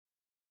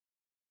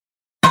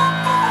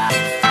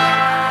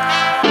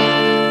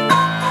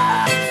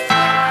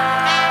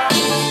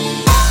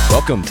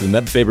Welcome to the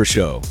Meb Faber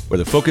Show, where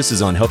the focus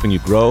is on helping you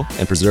grow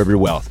and preserve your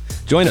wealth.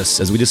 Join us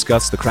as we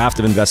discuss the craft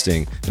of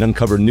investing and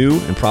uncover new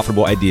and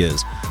profitable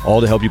ideas,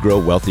 all to help you grow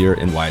wealthier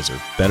and wiser.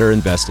 Better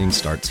investing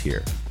starts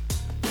here.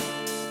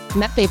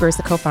 Meb Faber is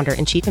the co-founder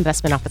and chief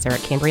investment officer at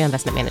Cambria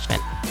Investment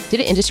Management. Due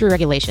to industry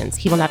regulations,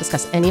 he will not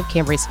discuss any of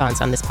Cambria's funds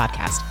on this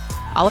podcast.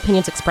 All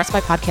opinions expressed by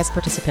podcast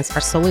participants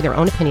are solely their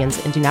own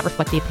opinions and do not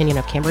reflect the opinion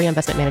of Cambria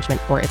Investment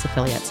Management or its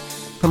affiliates.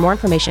 For more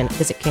information,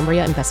 visit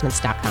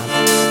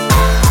CambriaInvestments.com.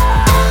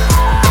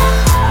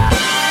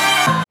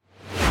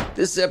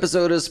 This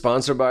episode is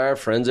sponsored by our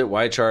friends at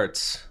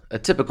YCharts. A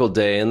typical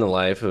day in the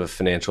life of a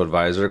financial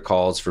advisor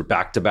calls for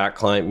back-to-back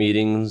client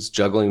meetings,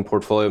 juggling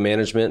portfolio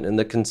management, and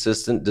the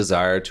consistent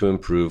desire to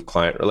improve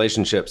client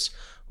relationships.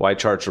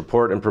 YCharts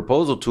report and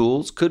proposal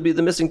tools could be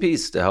the missing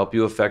piece to help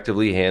you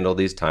effectively handle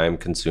these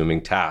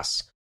time-consuming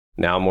tasks.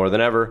 Now more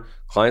than ever,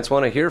 clients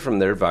want to hear from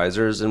their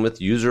advisors, and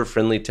with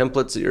user-friendly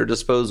templates at your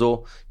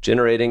disposal,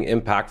 generating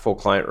impactful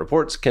client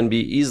reports can be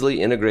easily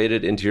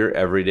integrated into your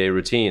everyday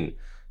routine,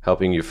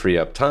 helping you free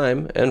up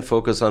time and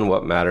focus on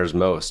what matters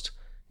most,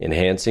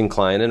 enhancing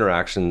client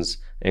interactions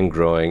and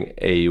growing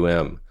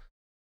AUM.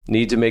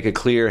 Need to make a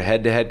clear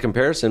head-to-head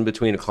comparison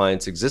between a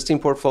client's existing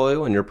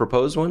portfolio and your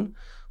proposed one?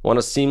 Want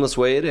a seamless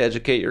way to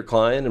educate your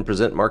client and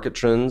present market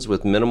trends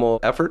with minimal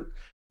effort?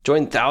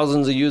 Join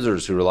thousands of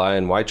users who rely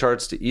on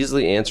YCharts to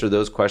easily answer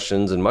those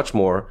questions and much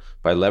more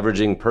by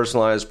leveraging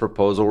personalized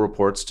proposal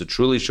reports to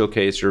truly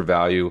showcase your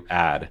value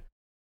add.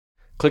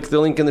 Click the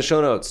link in the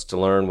show notes to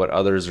learn what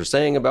others are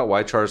saying about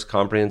YChart's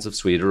comprehensive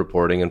suite of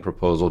reporting and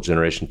proposal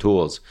generation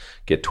tools.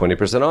 Get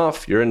 20%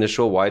 off your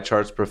initial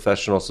YCharts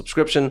professional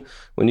subscription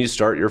when you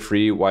start your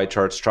free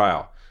YCharts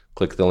trial.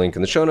 Click the link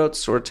in the show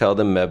notes or tell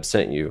them Meb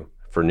sent you.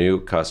 For new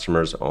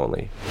customers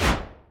only.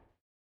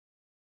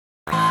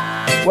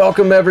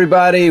 Welcome,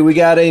 everybody. We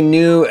got a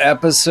new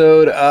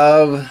episode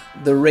of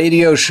the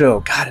radio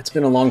show. God, it's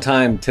been a long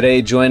time.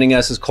 Today, joining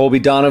us is Colby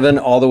Donovan,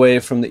 all the way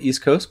from the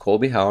East Coast.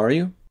 Colby, how are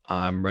you?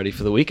 I'm ready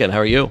for the weekend. How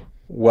are you?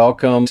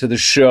 Welcome to the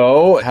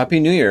show.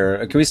 Happy New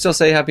Year. Can we still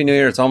say Happy New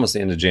Year? It's almost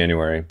the end of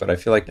January, but I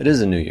feel like it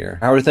is a new year.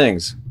 How are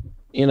things?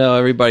 You know,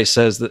 everybody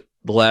says that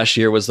the last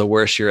year was the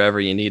worst year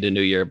ever. You need a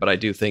new year, but I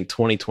do think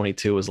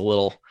 2022 was a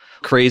little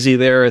crazy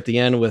there at the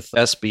end with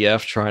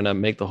SBF trying to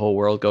make the whole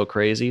world go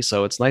crazy.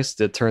 So it's nice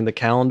to turn the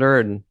calendar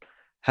and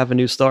have a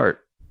new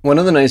start. One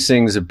of the nice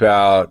things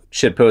about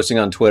shitposting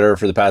on Twitter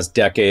for the past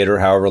decade or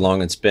however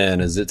long it's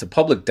been is it's a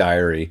public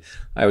diary.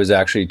 I was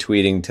actually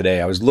tweeting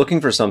today. I was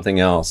looking for something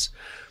else.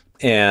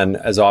 And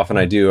as often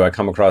I do, I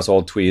come across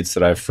old tweets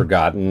that I've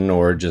forgotten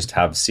or just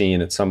have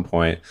seen at some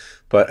point.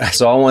 But I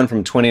saw one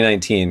from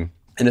 2019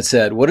 and it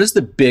said, "What is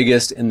the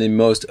biggest and the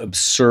most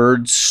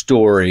absurd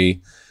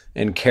story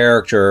and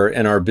character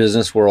in our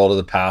business world of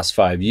the past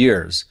 5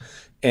 years?"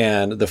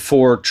 And the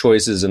four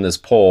choices in this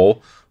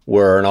poll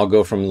were, and I'll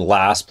go from the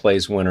last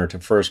place winner to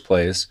first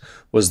place,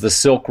 was the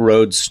Silk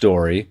Road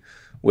story,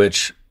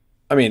 which,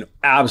 I mean,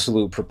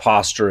 absolute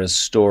preposterous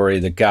story.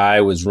 The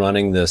guy was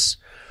running this,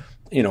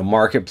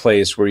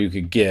 marketplace where you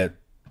could get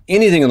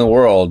anything in the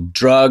world,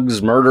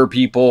 drugs, murder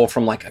people,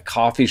 from like a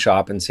coffee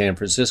shop in San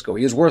Francisco.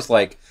 He was worth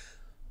like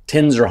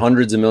tens or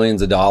hundreds of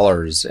millions of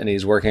dollars, and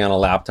he's working on a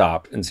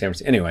laptop in San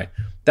Francisco. Anyway,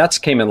 that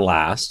came in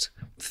last.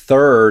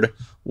 Third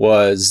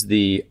was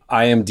the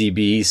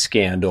IMDb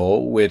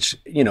scandal, which,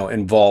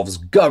 involves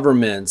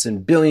governments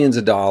and billions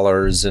of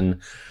dollars. And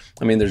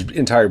I mean, there's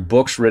entire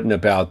books written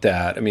about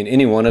that. I mean,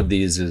 any one of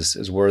these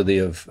is worthy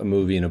of a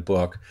movie and a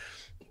book.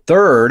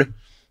 Third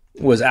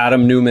was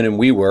Adam Neumann and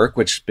WeWork,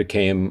 which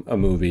became a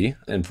movie.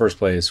 In first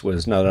place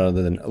was none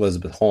other than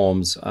Elizabeth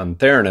Holmes on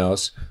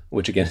Theranos,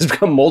 which again has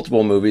become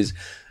multiple movies.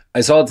 I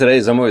saw it today.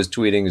 Someone was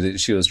tweeting that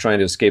she was trying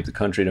to escape the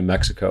country to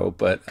Mexico,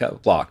 but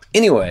got blocked.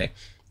 Anyway,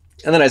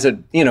 and then I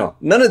said,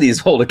 none of these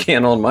hold a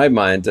candle in my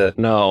mind to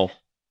No.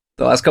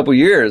 the last couple of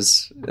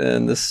years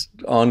and this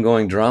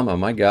ongoing drama.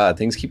 My God,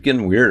 things keep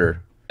getting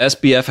weirder.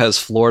 SBF has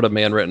Florida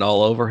man written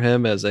all over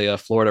him. As a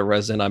Florida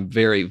resident, I'm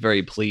very,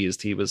 very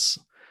pleased. He was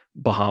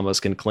Bahamas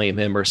can claim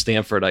him, or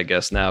Stanford, I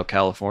guess now,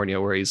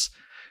 California, where he's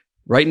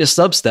writing his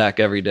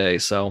Substack every day.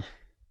 So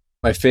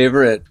my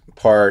favorite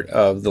part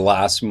of the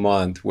last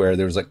month where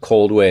there was like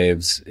cold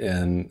waves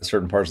in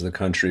certain parts of the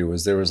country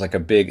was there was like a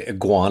big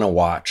iguana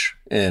watch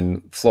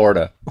in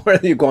Florida where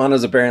the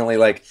iguanas apparently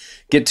like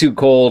get too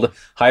cold,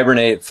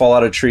 hibernate, fall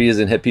out of trees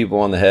and hit people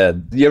on the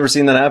head. You ever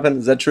seen that happen?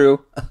 Is that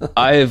true?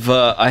 I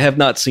have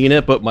not seen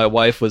it, but my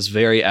wife was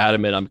very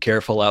adamant. I'm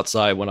careful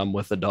outside when I'm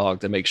with the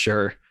dog to make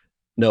sure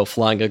no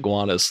flying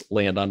iguanas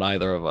land on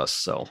either of us.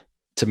 So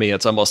to me,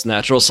 it's almost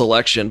natural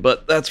selection,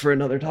 but that's for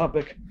another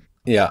topic.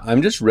 Yeah,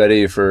 I'm just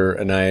ready for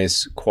a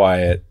nice,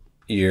 quiet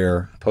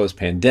year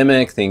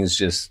post-pandemic. Things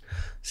just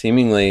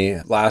seemingly,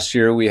 last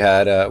year we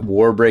had a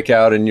war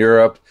breakout in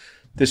Europe.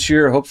 This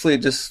year, hopefully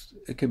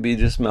it could be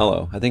just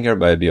mellow. I think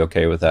everybody would be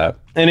okay with that.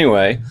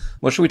 Anyway,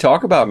 what should we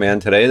talk about,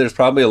 man, today? There's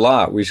probably a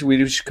lot. We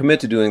should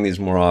commit to doing these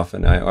more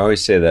often. I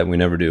always say that, we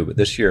never do. But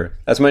this year,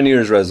 that's my New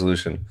Year's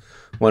resolution.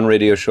 One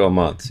radio show a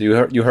month. So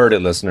you heard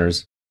it,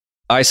 listeners.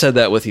 I said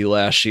that with you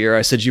last year.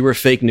 I said you were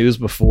fake news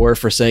before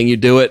for saying you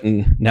do it,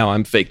 and now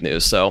I'm fake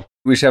news. So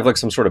we should have like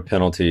some sort of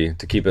penalty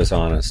to keep us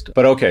honest.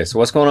 But okay, so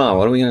what's going on?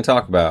 What are we going to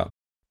talk about?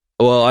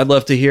 well, I'd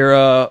love to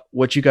hear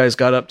what you guys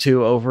got up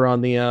to over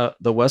on the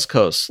West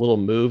Coast. Little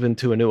move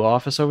into a new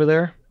office over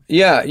there.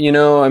 Yeah,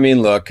 I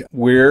mean, look,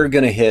 we're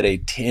going to hit a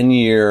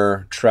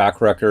 10-year track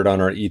record on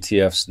our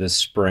ETFs this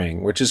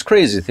spring, which is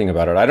crazy to think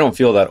about it. I don't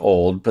feel that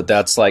old, but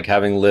that's like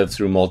having lived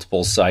through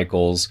multiple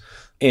cycles.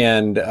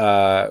 And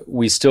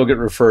we still get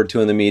referred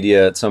to in the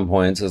media at some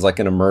points as like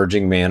an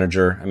emerging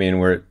manager. I mean,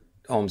 we're at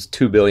almost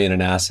 $2 billion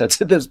in assets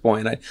at this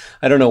point.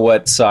 I don't know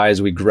what size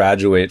we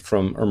graduate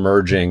from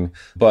emerging,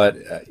 but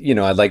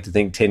I'd like to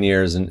think 10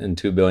 years and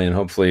 $2 billion.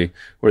 Hopefully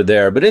we're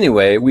there. But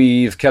anyway,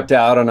 we've kept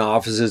out on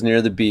offices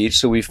near the beach,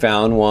 so we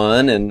found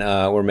one, and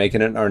we're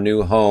making it our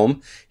new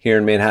home here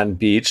in Manhattan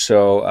Beach.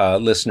 So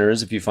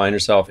listeners, if you find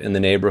yourself in the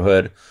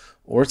neighborhood,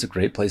 or it's a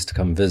great place to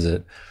come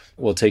visit,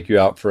 we'll take you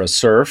out for a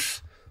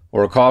surf,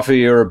 or a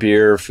coffee, or a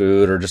beer, or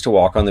food, or just a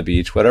walk on the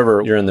beach,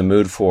 whatever you're in the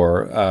mood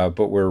for.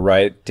 But we're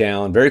right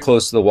down, very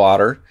close to the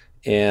water,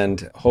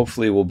 and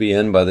hopefully we'll be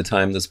in by the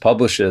time this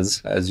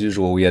publishes. As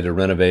usual, we had to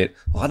renovate.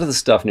 A lot of the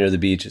stuff near the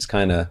beach is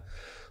kind of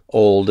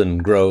old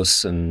and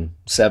gross and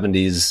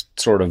 70s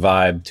sort of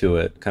vibe to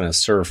it, kind of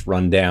surf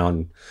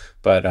rundown.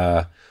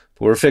 But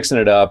we're fixing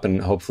it up,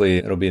 and hopefully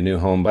it'll be a new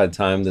home by the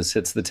time this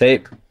hits the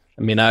tape.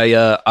 I mean, I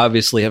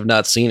obviously have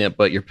not seen it,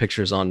 but your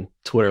pictures on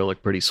Twitter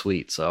look pretty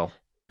sweet, so...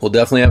 We'll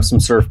definitely have some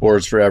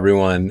surfboards for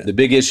everyone. The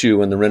big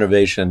issue in the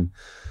renovation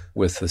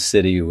with the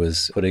city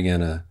was putting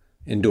in an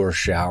indoor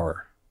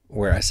shower,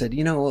 where I said,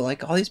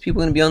 like all these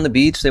people are going to be on the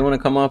beach. They want to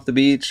come off the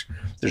beach.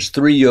 There's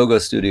 3 yoga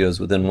studios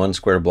within 1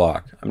 square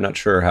block. I'm not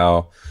sure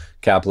how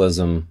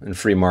capitalism and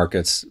free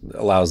markets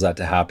allows that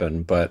to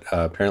happen, but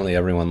apparently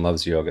everyone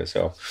loves yoga.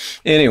 So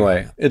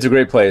anyway, it's a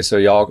great place. So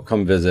y'all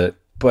come visit.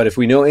 But if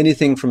we know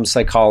anything from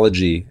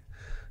psychology,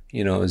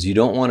 is you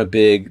don't want a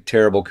big,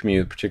 terrible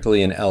commute,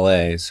 particularly in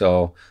LA.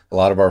 So a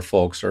lot of our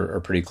folks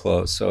are pretty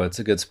close. So it's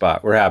a good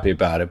spot. We're happy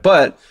about it.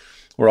 But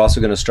we're also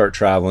going to start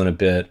traveling a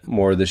bit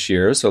more this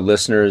year. So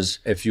listeners,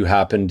 if you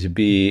happen to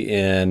be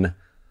in,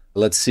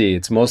 let's see,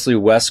 it's mostly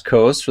West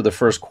Coast for the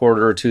first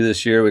quarter or two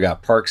this year. We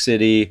got Park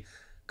City,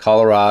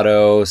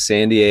 Colorado,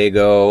 San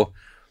Diego.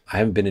 I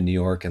haven't been in New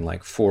York in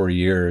like 4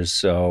 years.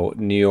 So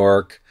New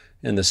York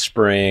in the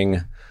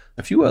spring,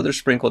 a few others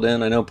sprinkled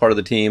in. I know part of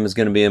the team is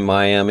going to be in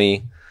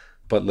Miami.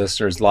 But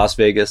listeners, Las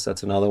Vegas,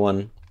 that's another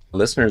one.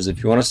 Listeners,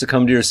 if you want us to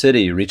come to your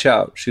city, reach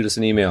out, shoot us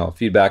an email,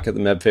 feedback at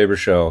the Meb Faber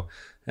Show,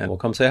 and we'll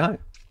come say hi.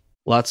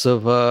 Lots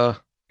of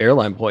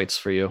airline points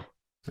for you.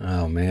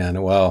 Oh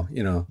man, well,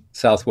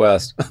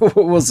 Southwest.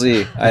 We'll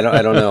see. I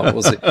don't know.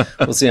 We'll see.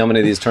 We'll see how many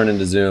of these turn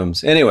into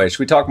Zooms. Anyway, should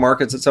we talk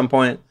markets at some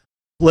point?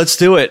 Let's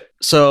do it.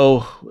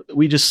 So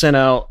we just sent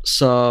out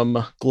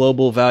some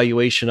global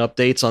valuation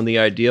updates on the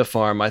Idea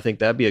Farm. I think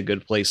that'd be a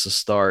good place to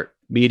start.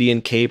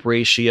 Median CAPE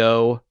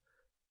ratio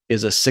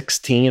is a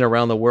 16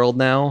 around the world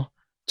now.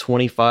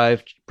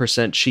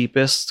 25%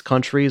 cheapest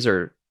countries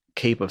are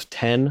CAPE of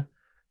 10.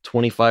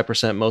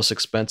 25% most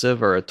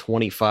expensive are a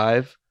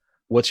 25.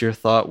 What's your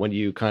thought when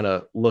you kind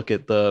of look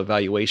at the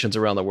valuations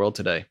around the world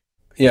today?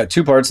 Yeah,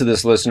 2 parts of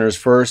this, listeners.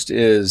 First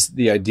is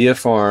the Idea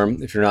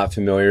Farm, if you're not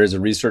familiar, is a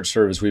research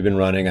service we've been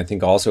running, I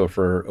think also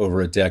for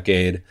over a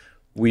decade.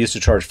 We used to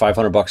charge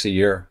 $500 a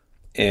year.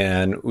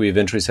 And we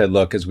eventually said,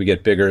 look, as we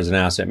get bigger as an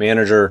asset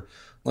manager,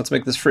 let's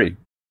make this free.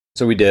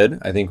 So we did.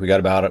 I think we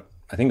got about,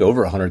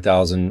 over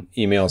 100,000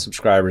 email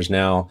subscribers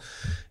now.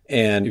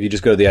 And if you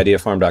just go to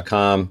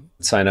theideafarm.com,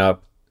 sign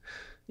up,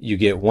 you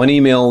get 1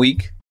 email a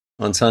week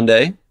on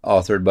Sunday,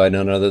 authored by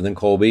none other than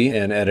Colby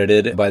and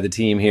edited by the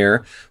team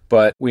here.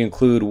 But we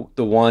include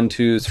the 1,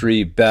 2,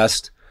 3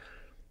 best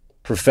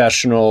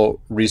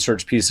professional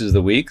research pieces of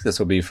the week. This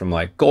will be from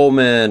like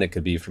Goldman. It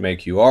could be from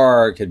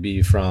AQR. It could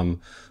be from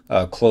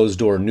a closed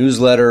door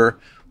newsletter,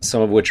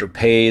 some of which are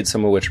paid,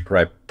 some of which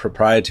are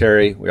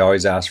proprietary. We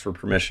always ask for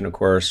permission, of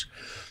course.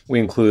 We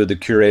include the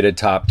curated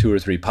top 2 or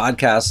 3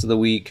 podcasts of the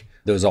week.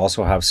 Those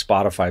also have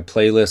Spotify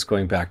playlists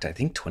going back to, I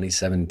think,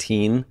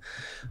 2017.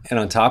 And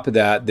on top of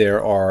that,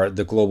 there are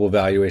the global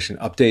valuation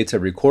updates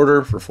every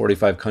quarter for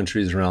 45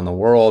 countries around the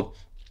world.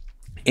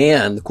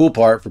 And the cool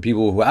part for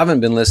people who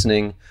haven't been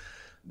listening,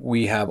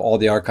 we have all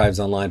the archives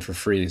online for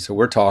free. So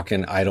we're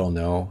talking,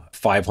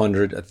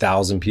 500,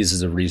 1,000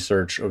 pieces of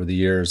research over the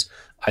years.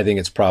 I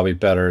think it's probably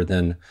better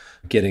than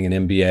getting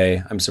an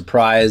MBA. I'm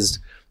surprised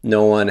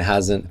no one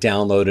hasn't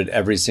downloaded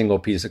every single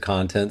piece of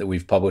content that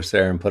we've published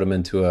there and put them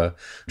into a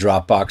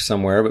Dropbox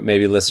somewhere, but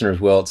maybe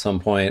listeners will at some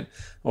point,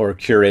 or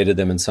curated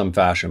them in some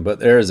fashion. But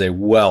there is a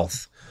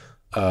wealth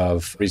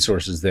of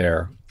resources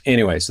there.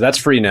 Anyway, so that's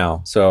free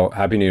now. So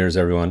happy New Year's,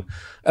 everyone.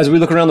 As we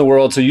look around the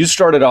world, so you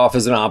started off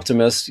as an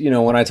optimist.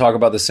 When I talk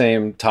about the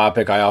same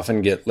topic, I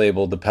often get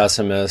labeled the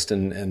pessimist,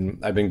 and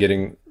I've been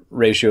getting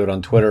ratioed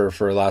on Twitter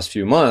for the last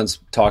few months,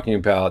 talking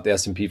about the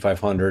S&P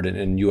 500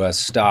 and U.S.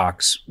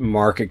 stocks,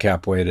 market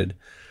cap weighted.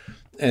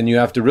 And you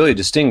have to really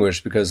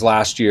distinguish, because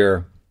last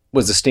year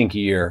was a stinky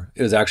year.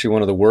 It was actually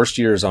one of the worst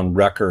years on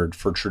record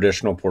for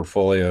traditional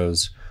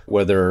portfolios,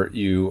 whether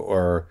you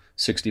are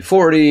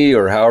 60-40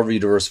 or however you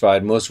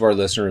diversified. Most of our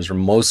listeners are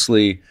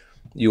mostly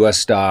US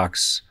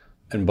stocks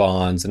and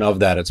bonds. And of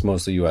that, it's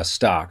mostly US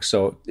stocks.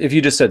 So if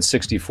you just said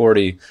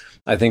 60-40,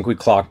 I think we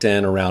clocked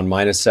in around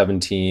minus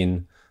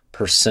 17%.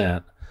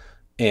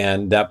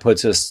 And that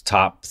puts us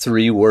top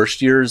 3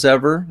 worst years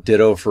ever.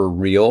 Ditto for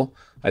real.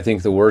 I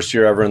think the worst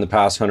year ever in the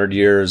past 100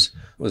 years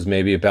was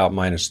maybe about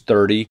minus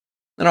 30.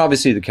 And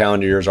obviously the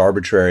calendar year is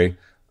arbitrary.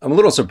 I'm a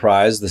little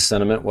surprised the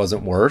sentiment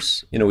wasn't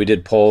worse. We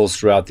did polls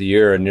throughout the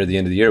year, and near the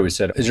end of the year, we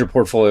said, is your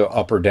portfolio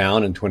up or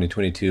down in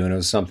 2022? And it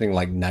was something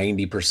like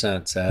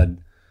 90%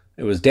 said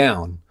it was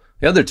down.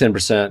 The other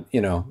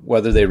 10%,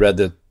 whether they read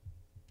the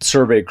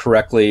survey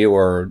correctly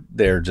or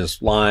they're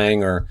just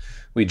lying, or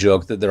we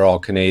joke that they're all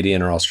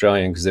Canadian or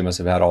Australian because they must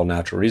have had all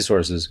natural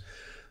resources.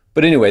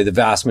 But anyway, the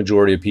vast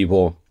majority of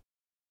people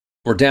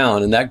were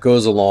down, and that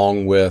goes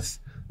along with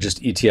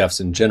just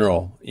ETFs in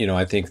general.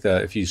 I think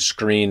that if you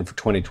screen for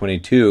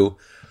 2022,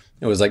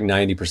 it was like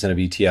 90% of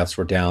ETFs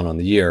were down on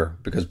the year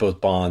because both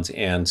bonds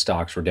and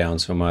stocks were down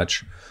so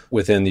much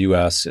within the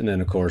US and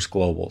then, of course,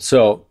 global.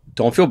 So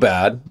don't feel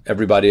bad.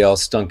 Everybody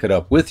else stunk it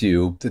up with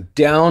you. The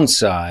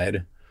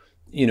downside,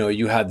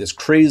 you had this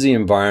crazy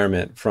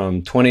environment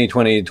from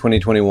 2020,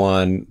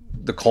 2021,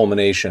 the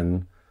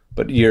culmination,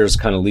 but years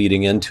kind of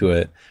leading into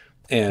it.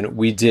 And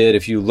we did,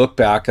 if you look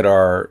back at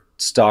our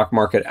stock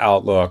market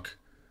outlook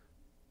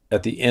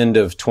at the end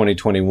of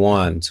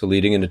 2021, so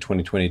leading into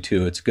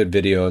 2022, it's a good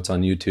video, it's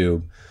on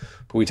YouTube.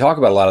 But we talk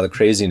about a lot of the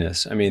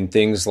craziness. I mean,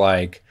 things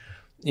like,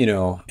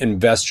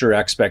 investor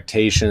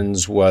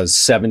expectations was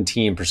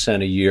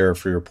 17% a year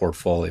for your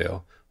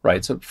portfolio,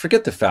 right? So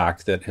forget the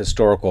fact that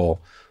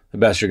historical, the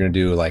best you're going to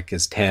do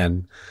is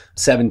 10.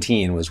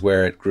 17 was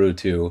where it grew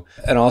to.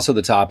 And also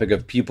the topic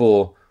of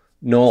people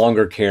no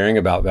longer caring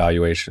about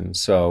valuations.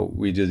 So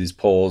we do these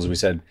polls. We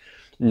said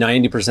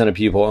 90% of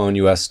people own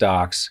US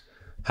stocks.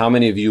 How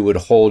many of you would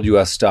hold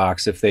US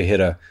stocks if they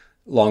hit a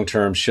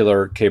long-term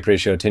Shiller CAPE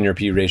ratio, 10-year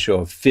P ratio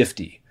of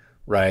 50,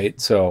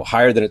 right? So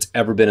higher than it's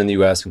ever been in the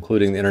US,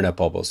 including the internet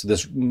bubble. So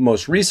this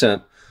most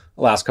recent,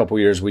 last couple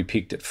of years, we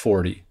peaked at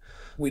 40.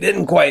 We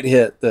didn't quite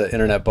hit the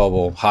internet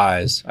bubble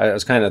highs. I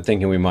was kind of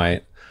thinking we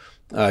might,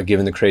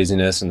 given the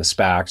craziness and the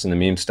SPACs and the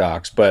meme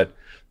stocks, but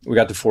we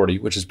got to 40,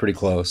 which is pretty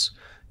close.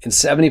 And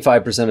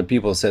 75% of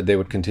people said they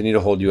would continue to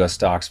hold US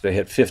stocks if they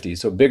hit 50.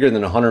 So bigger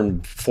than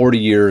 140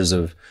 years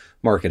of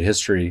market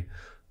history,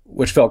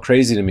 which felt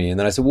crazy to me. And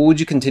then I said, well, would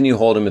you continue to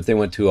hold them if they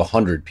went to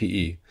 100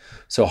 PE?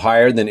 So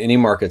higher than any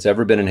market's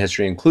ever been in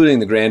history, including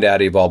the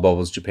granddaddy of all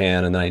bubbles,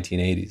 Japan in the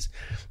 1980s.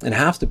 And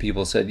half the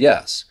people said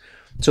yes.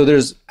 So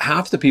there's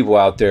half the people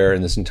out there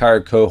in this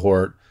entire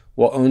cohort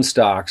will own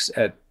stocks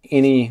at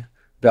any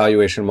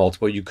valuation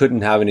multiple. You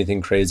couldn't have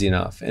anything crazy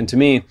enough. And to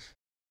me,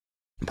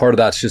 part of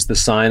that's just the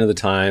sign of the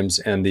times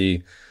and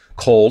the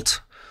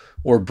cult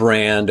or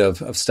brand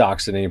of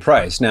stocks at any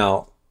price.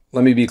 Now,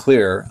 let me be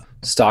clear.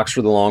 Stocks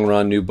for the Long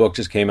Run, new book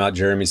just came out,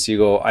 Jeremy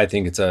Siegel. I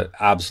think it's an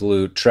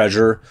absolute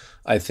treasure.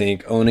 I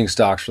think owning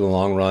stocks for the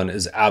long run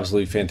is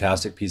absolutely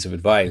fantastic piece of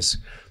advice.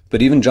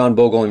 But even John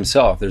Bogle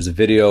himself, there's a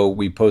video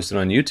we posted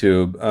on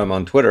YouTube,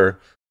 on Twitter,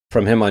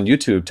 from him on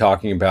YouTube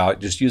talking about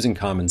just using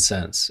common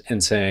sense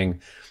and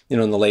saying, in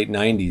the late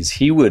 90s,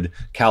 he would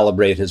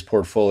calibrate his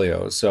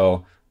portfolio.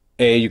 So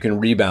you can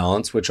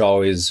rebalance, which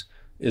always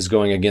is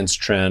going against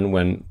trend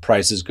when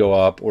prices go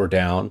up or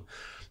down.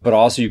 But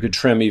also you could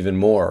trim even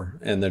more.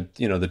 And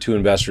the two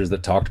investors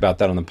that talked about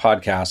that on the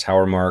podcast,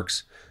 Howard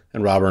Marks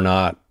and Robert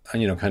Knott,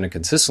 kind of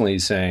consistently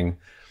saying,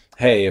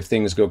 hey, if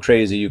things go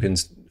crazy, you can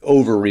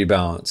over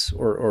rebalance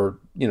or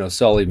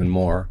sell even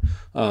more.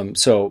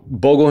 So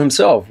Bogle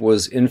himself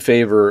was in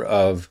favor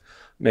of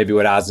maybe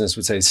what Asness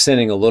would say,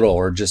 sinning a little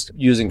or just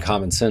using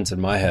common sense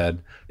in my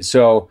head.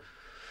 So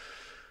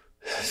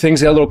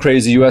things got a little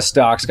crazy. US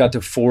stocks got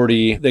to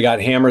 40. They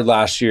got hammered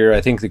last year.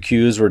 I think the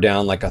Qs were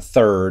down like a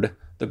third.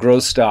 The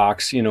growth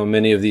stocks,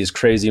 many of these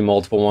crazy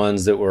multiple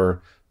ones that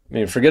were,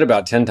 forget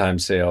about 10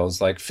 times sales,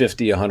 like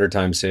 50, 100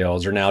 times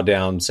sales are now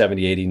down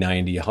 70, 80,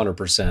 90,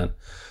 100%.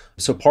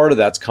 So part of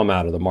that's come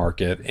out of the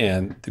market.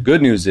 And the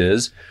good news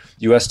is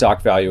US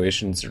stock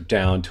valuations are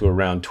down to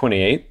around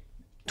 28,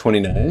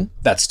 29.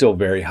 That's still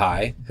very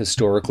high.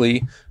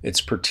 Historically,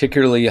 it's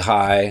particularly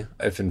high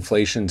if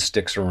inflation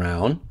sticks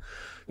around.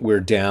 We're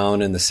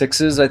down in the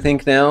 6s, I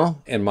think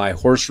now. And my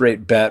horse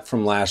rate bet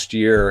from last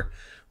year,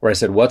 where I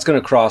said, what's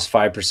going to cross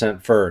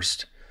 5%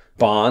 first?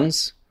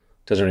 Bonds,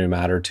 doesn't really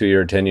matter,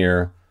 2-year,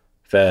 10-year,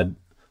 Fed,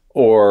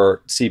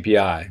 or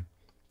CPI.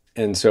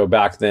 And so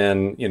back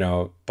then,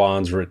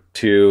 bonds were at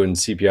 2 and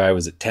CPI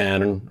was at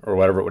 10 or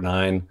whatever,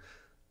 9.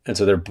 And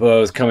so they're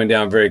both coming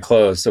down very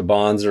close. So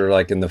bonds are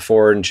like in the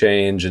 4 and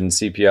change and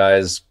CPI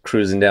is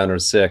cruising down to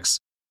 6.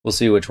 We'll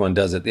see which one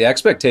does it. The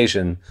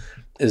expectation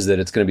is that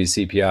it's going to be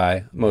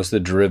CPI. Most of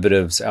the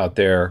derivatives out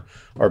there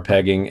are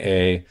pegging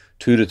a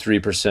 2 to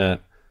 3%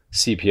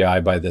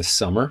 CPI by this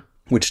summer,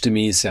 which to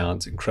me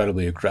sounds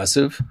incredibly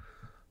aggressive,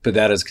 but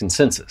that is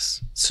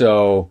consensus.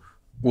 So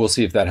we'll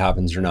see if that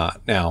happens or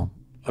not. Now,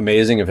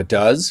 amazing if it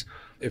does.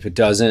 If it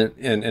doesn't,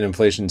 and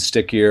inflation's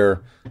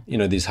stickier,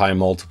 these high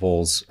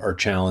multiples are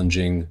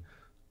challenging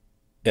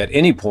at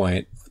any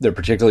point. They're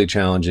particularly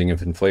challenging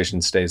if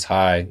inflation stays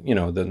high.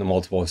 The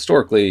multiple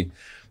historically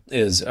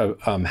is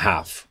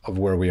half of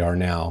where we are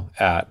now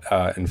at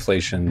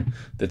inflation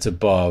that's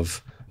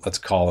above, let's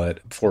call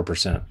it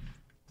 4%.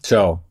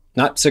 So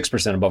not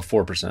 6%, above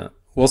 4%.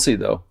 We'll see,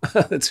 though.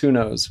 That's who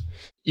knows.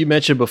 You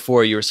mentioned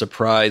before you were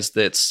surprised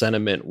that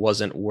sentiment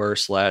wasn't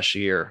worse last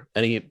year.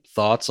 Any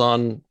thoughts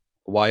on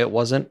why it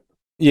wasn't?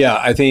 Yeah,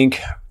 I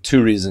think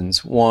two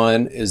reasons.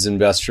 One is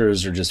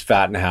investors are just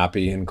fat and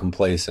happy and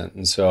complacent.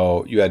 And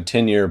so you had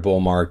 10-year bull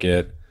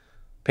market.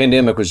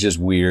 Pandemic was just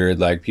weird.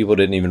 Like, people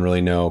didn't even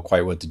really know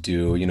quite what to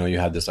do. You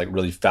had this like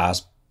really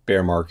fast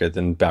bear market,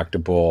 then back to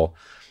bull.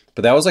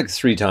 But that was like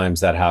 3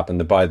 times that happened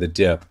to buy the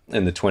dip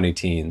in the 20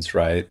 teens,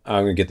 right?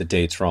 I'm going to get the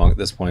dates wrong at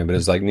this point, but it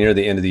was like near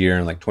the end of the year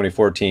in like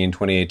 2014,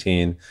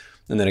 2018,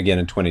 and then again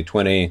in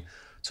 2020.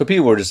 So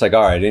people were just like,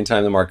 all right,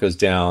 anytime the market goes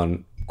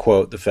down,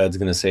 quote, the Fed's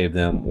going to save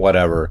them,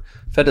 whatever.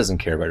 Fed doesn't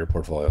care about your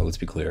portfolio, let's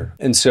be clear.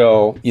 And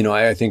so,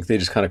 I think they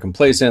just kind of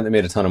complacent. They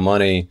made a ton of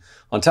money.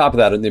 On top of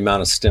that, the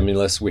amount of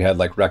stimulus, we had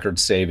like record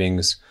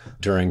savings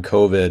during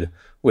COVID,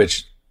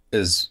 which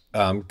is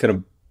going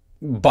to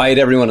bite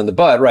everyone in the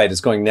butt, right?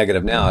 It's going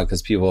negative now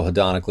because people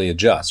hedonically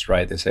adjust,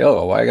 right? They say,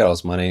 oh, well, I got all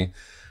this money.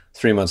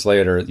 3 months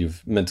later,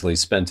 you've mentally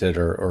spent it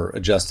or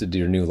adjusted to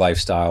your new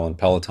lifestyle and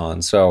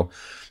Peloton. So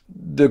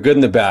the good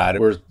and the bad,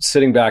 we're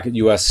sitting back at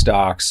U.S.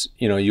 stocks.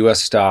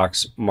 U.S.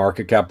 stocks,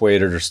 market cap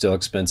weighted, are still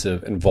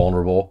expensive and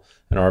vulnerable,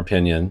 in our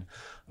opinion.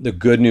 The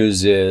good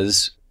news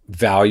is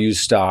value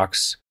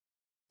stocks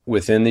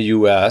within the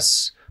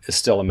U.S. is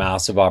still a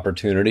massive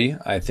opportunity.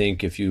 I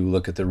think if you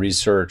look at the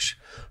research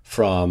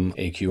from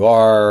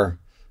AQR,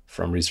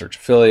 from Research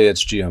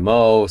Affiliates,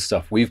 GMO,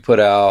 stuff we've put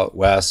out,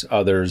 Wes,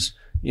 others,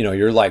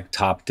 you're like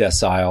top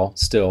decile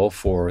still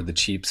for the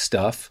cheap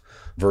stuff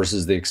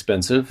versus the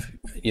expensive,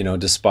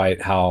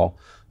 despite how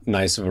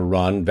nice of a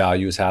run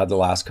value's had the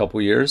last couple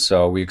of years.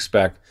 So we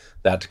expect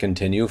that to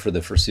continue for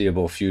the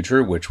foreseeable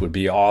future, which would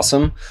be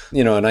awesome.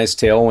 A nice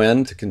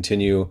tailwind to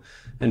continue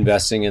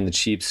investing in the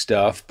cheap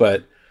stuff.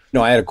 But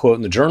I had a quote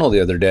in the Journal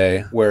the other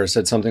day where it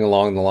said something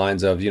along the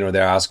lines of,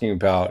 they're asking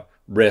about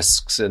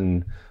risks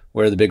and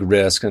where are the big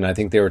risks. And I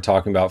think they were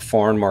talking about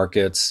foreign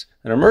markets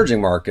and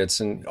emerging markets.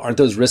 And aren't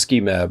those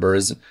risky, Meb? Or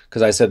is,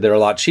 because I said they're a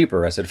lot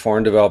cheaper. I said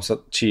foreign develops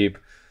cheap,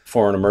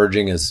 foreign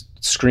emerging is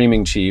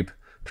screaming cheap,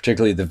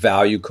 particularly the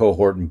value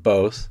cohort in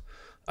both.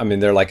 I mean,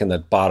 they're like in the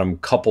bottom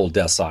couple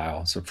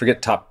decile. So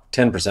forget top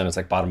 10%, it's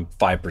like bottom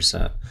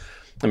 5%.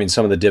 I mean,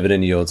 some of the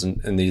dividend yields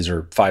in these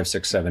are 5,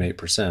 6, 7,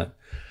 8%.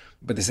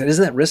 But they said,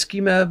 isn't that risky,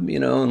 Meb?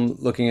 And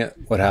looking at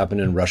what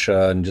happened in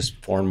Russia and just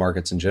foreign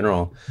markets in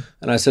general.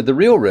 And I said, the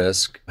real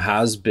risk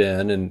has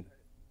been and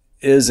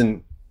is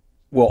and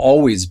will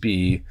always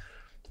be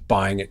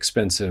buying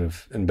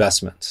expensive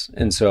investments.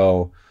 And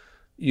so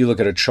you look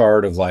at a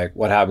chart of like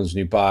what happens when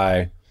you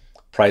buy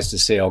price to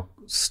sale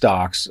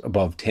stocks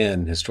above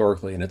 10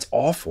 historically, and it's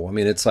awful. I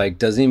mean, it's like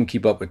doesn't even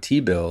keep up with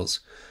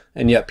T-bills.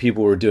 And yet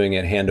people were doing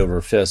it hand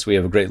over fist. We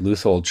have a great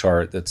Luthold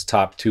chart that's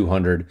top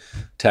 200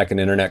 tech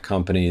and internet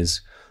companies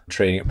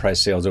trading at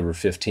price sales over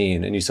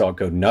 15. And you saw it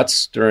go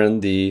nuts during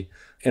the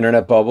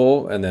internet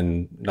bubble and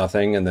then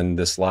nothing. And then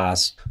this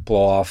last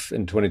blow off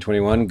in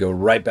 2021, go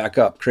right back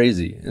up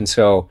crazy. And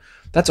so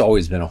that's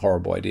always been a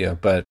horrible idea,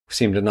 but we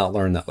seem to not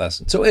learn that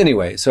lesson. So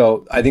anyway,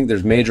 so I think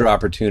there's major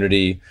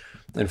opportunity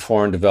in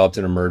foreign, developed,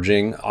 and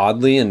emerging.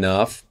 Oddly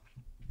enough,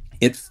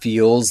 it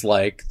feels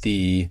like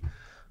the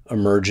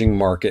emerging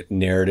market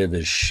narrative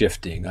is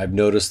shifting. I've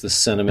noticed the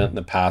sentiment in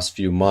the past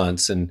few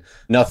months, and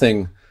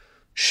nothing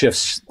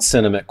shifts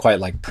sentiment quite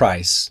like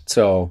price.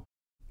 So,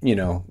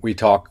 we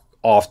talk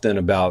often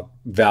about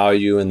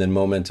value and then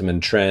momentum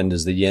and trend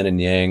as the yin and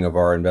yang of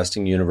our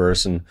investing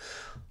universe. And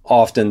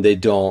often they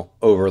don't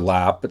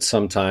overlap, but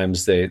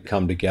sometimes they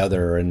come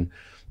together. And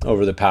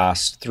over the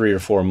past 3 or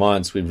 4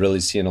 months, we've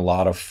really seen a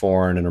lot of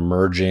foreign and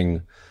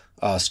emerging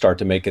start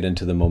to make it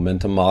into the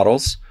momentum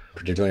models,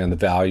 particularly on the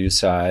value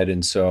side.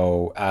 And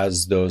so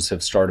as those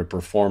have started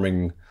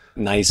performing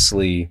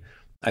nicely,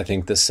 I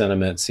think the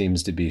sentiment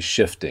seems to be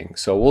shifting.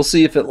 So we'll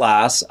see if it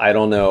lasts. I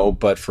don't know.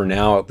 But for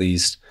now, at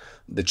least,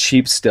 the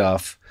cheap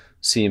stuff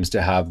seems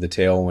to have the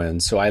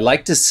tailwind. So I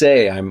like to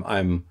say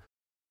I'm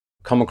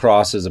come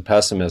across as a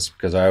pessimist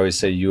because I always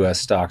say U.S.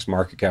 stocks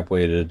market cap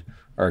weighted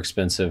are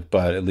expensive.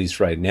 But at least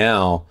right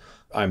now,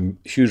 I'm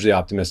hugely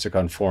optimistic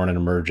on foreign and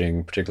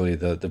emerging, particularly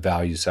the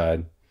value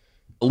side.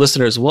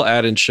 Listeners, we'll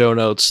add in show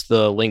notes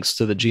the links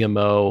to the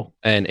GMO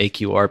and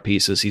AQR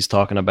pieces he's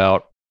talking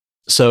about.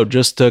 So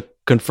just to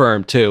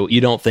confirm too,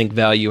 you don't think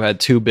value had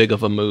too big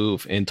of a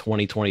move in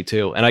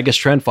 2022? And I guess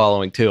trend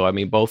following too. I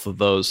mean, both of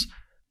those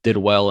did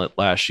well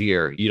last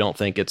year. You don't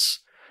think it's,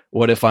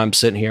 what if I'm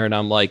sitting here and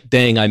I'm like,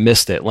 dang, I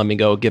missed it. Let me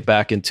go get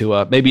back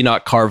into maybe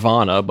not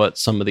Carvana, but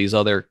some of these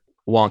other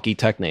wonky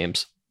tech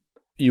names.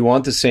 You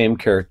want the same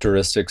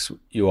characteristics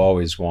you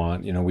always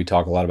want. We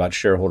talk a lot about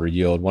shareholder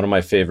yield. One of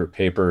my favorite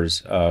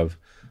papers of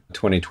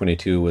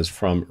 2022 was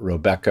from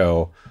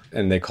Robeco,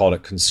 and they called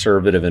it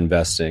conservative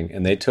investing.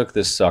 And they took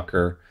this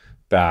sucker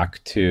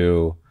back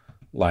to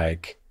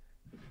like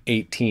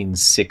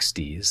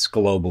 1860s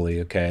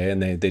globally, okay?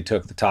 And they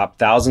took the top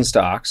 1,000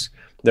 stocks.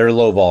 They're a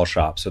low vol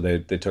shop, so they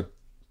took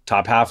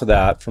top half of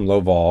that from low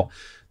vol.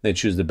 They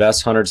choose the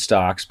best 100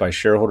 stocks by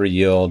shareholder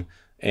yield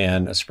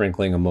and a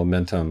sprinkling of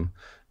momentum.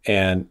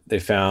 And they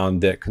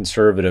found that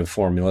conservative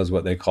formula is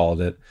what they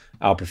called it,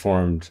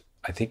 outperformed,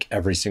 I think,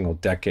 every single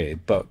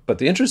decade. But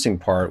the interesting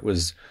part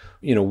was,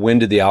 when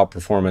did the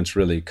outperformance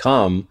really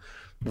come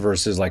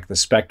versus like the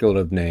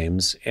speculative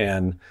names?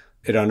 And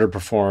it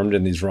underperformed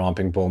in these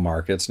romping bull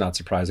markets, not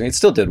surprising. It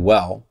still did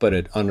well, but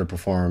it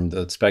underperformed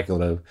the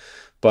speculative.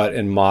 But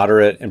in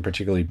moderate and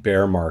particularly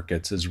bear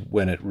markets is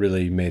when it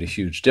really made a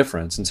huge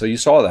difference. And so you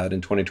saw that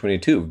in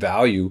 2022.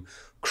 Value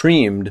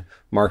creamed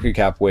market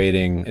cap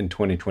weighting in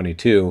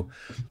 2022.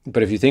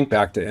 But if you think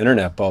back to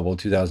internet bubble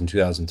 2000,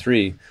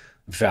 2003,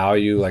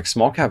 value, like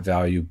small cap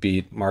value,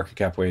 beat market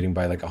cap weighting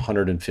by like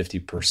 150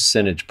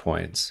 percentage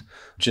points.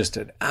 Just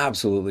an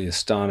absolutely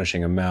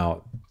astonishing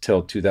amount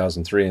till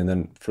 2003, and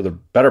then for the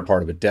better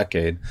part of a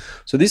decade.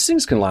 So these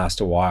things can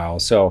last a while.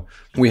 So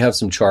we have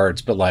some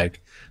charts, but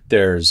like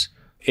there's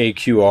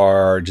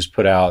AQR just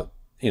put out,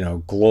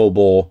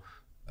 global,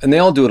 and they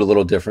all do it a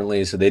little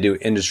differently. So they do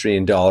industry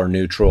and dollar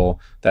neutral.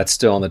 That's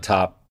still in the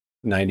top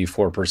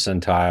 94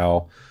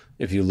 percentile.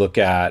 If you look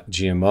at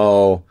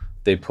GMO,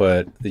 they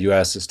put the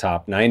US as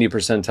top 90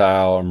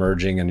 percentile,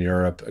 emerging in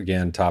Europe,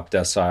 again, top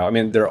decile. I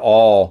mean, they're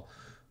all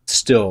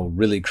still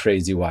really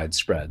crazy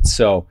widespread.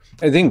 So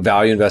I think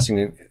value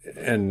investing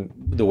and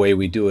the way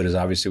we do it is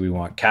obviously we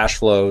want cash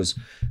flows.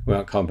 We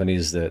want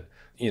companies that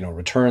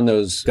return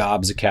those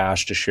gobs of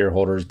cash to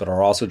shareholders, but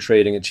are also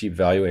trading at cheap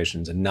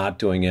valuations and not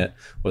doing it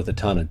with a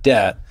ton of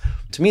debt.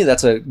 To me,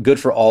 that's a good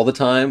for all the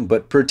time,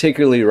 but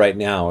particularly right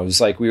now. It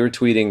was like we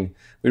wrote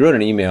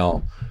an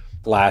email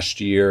last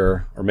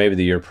year or maybe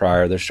the year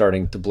prior. They're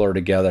starting to blur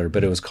together,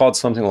 but it was called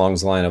something along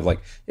the line of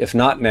like, if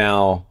not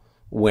now,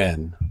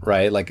 when,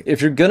 right? Like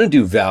if you're going to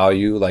do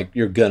value, like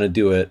you're going to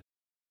do it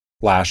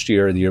last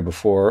year or the year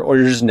before, or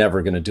you're just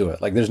never going to do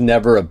it. Like there's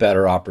never a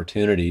better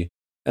opportunity.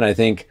 And I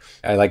think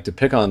I like to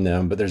pick on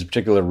them, but there's a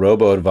particular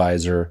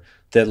robo-advisor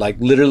that like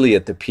literally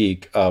at the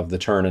peak of the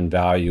turn in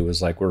value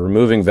was like, we're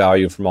removing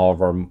value from all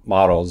of our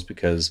models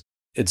because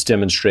it's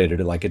demonstrated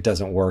like it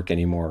doesn't work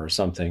anymore or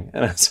something.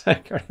 And it's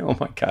like, oh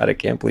my God, I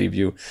can't believe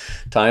you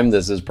timed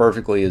this as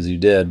perfectly as you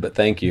did, but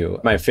thank you.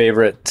 My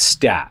favorite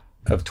stat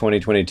of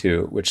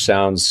 2022, which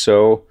sounds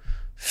so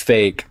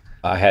fake,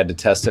 I had to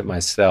test it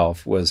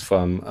myself, was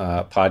from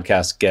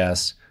podcast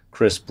guest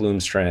Chris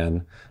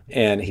Bloomstrand.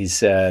 And he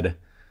said,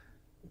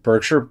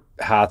 Berkshire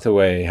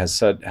Hathaway has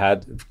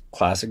had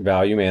classic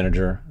value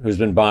manager who's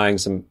been buying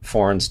some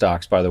foreign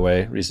stocks, by the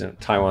way,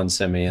 recent Taiwan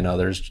Semi and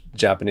others,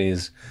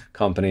 Japanese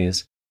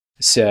companies,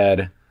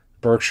 said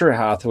Berkshire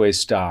Hathaway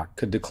stock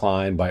could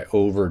decline by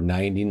over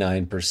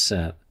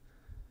 99%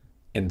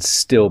 and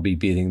still be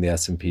beating the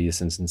S&P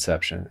since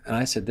inception. And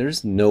I said,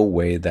 there's no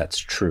way that's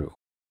true.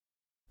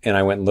 And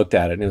I went and looked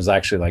at it, and it was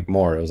actually like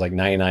more. It was like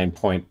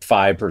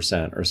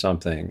 99.5% or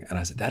something. And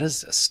I said, that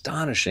is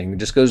astonishing. It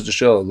just goes to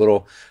show a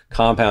little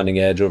compounding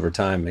edge over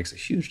time makes a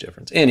huge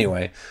difference.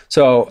 Anyway,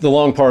 so the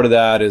long part of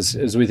that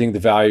is we think the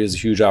value is a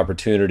huge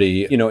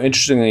opportunity.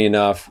 Interestingly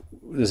enough,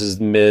 this is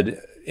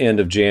end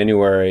of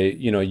January,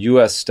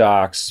 U.S.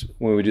 stocks,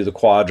 when we do the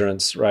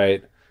quadrants,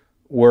 right,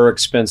 were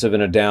expensive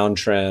in a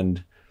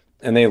downtrend.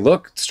 And they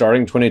look,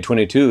 starting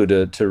 2022,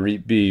 to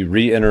be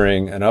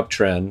re-entering an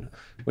uptrend,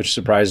 which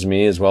surprised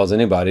me as well as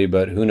anybody,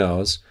 but who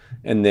knows.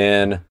 And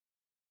then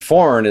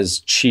foreign is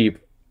cheap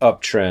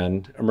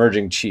uptrend,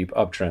 emerging cheap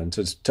uptrend.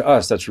 So to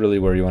us, that's really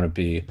where you want to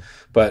be.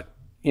 But,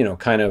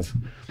 kind of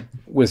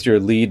with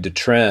your lead to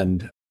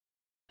trend,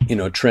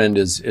 trend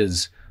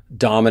is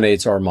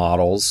dominates our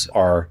models.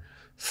 Our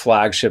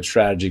flagship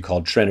strategy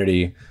called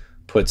Trinity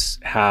puts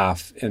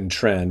half in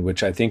trend,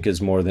 which I think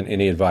is more than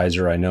any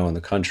advisor I know in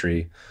the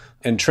country.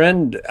 And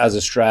trend as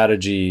a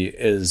strategy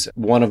is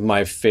one of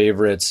my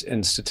favorites,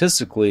 and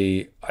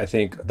statistically, I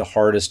think the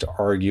hardest to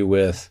argue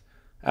with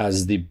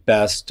as the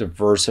best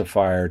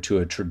diversifier to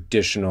a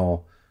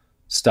traditional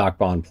stock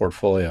bond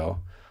portfolio.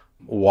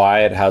 Why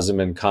it hasn't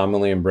been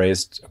commonly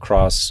embraced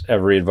across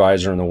every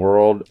advisor in the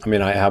world, I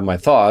mean, I have my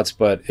thoughts,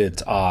 but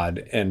it's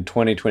odd. And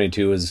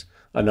 2022 is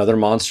another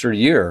monster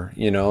year.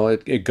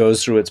 It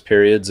goes through its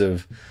periods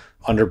of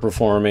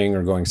underperforming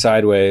or going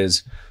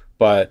sideways.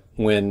 But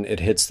when it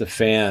hits the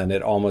fan,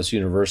 it almost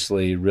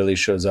universally really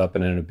shows up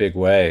and in a big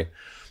way.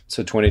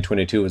 So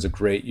 2022 was a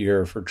great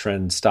year for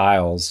trend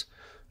styles.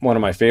 One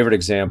of my favorite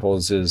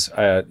examples is,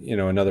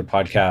 another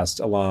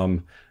podcast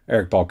alum,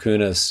 Eric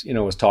Balkunas,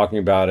 was talking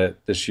about it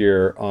this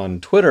year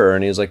on Twitter.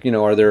 And he was like,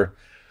 are there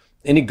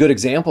any good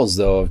examples,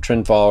 though, of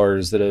trend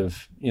followers that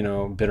have,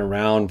 been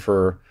around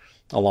for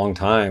a long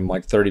time,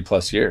 like 30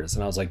 plus years?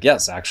 And I was like,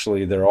 yes,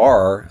 actually there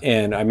are.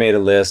 And I made a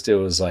list. It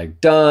was like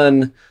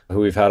Dunn, who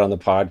we've had on the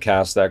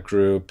podcast, that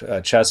group,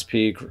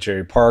 Chesapeake,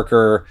 Jerry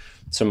Parker,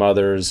 some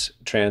others,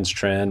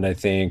 TransTrend, I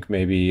think,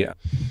 maybe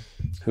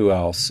Who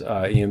else?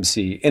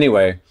 EMC.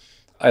 Anyway,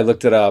 I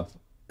looked it up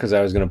because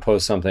I was going to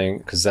post something,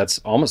 because that's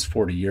almost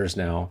 40 years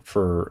now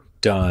for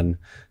Dunn.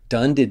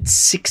 Dunn did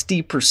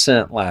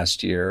 60%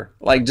 last year.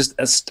 Like, just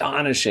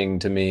astonishing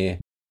to me.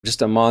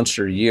 Just a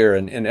monster year.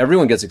 And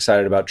everyone gets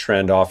excited about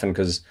trend often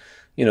because,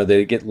 you know,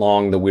 they get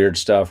long the weird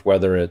stuff,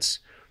 whether it's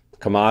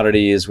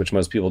commodities, which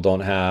most people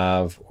don't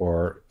have,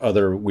 or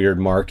other weird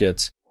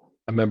markets.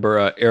 I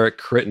remember Eric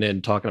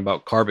Crittenden talking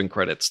about carbon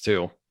credits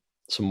too.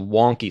 Some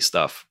wonky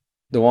stuff.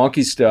 The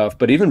wonky stuff,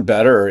 but even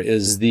better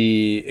is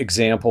the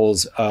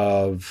examples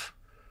of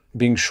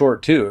being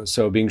short too.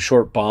 So being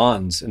short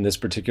bonds in this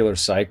particular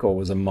cycle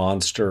was a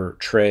monster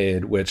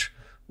trade, which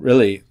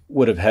really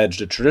would have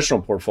hedged a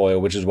traditional portfolio,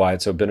 which is why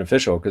it's so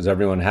beneficial, because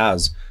everyone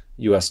has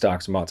US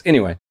stocks and bonds.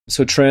 Anyway,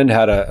 so trend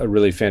had a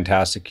really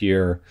fantastic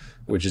year,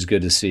 which is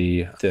good to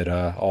see that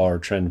all our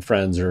trend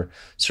friends are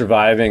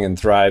surviving and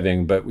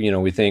thriving. But, you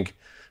know, we think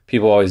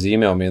people always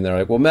email me and they're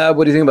like, well, Matt,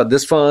 what do you think about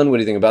this fund? What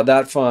do you think about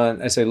that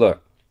fund? I say,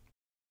 look,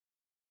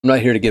 I'm not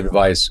here to give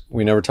advice.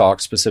 We never talk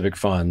specific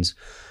funds.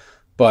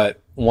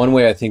 But one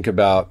way I think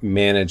about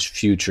managed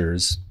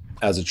futures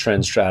as a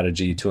trend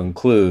strategy to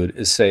include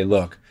is say,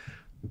 look,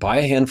 buy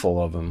a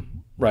handful of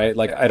them, right?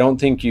 Like, I don't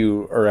think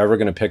you are ever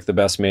going to pick the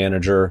best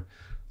manager.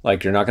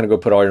 Like, you're not going to go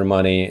put all your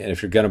money. And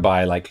if you're going to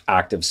buy like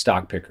active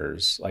stock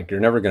pickers, like, you're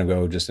never going to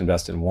go just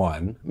invest in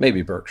one,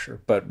 maybe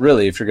Berkshire. But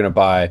really, if you're going to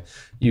buy,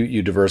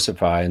 you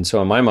diversify. And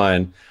so in my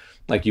mind,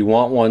 like, you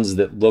want ones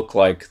that look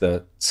like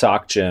the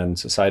SocGen,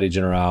 Societe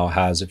Generale,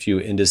 has a few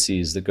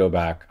indices that go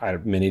back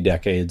many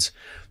decades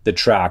that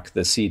track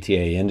the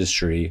CTA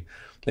industry.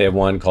 They have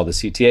one called the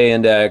CTA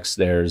Index.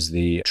 There's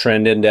the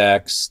Trend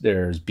Index.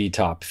 There's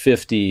BTOP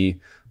 50.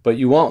 But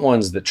you want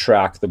ones that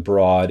track the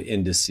broad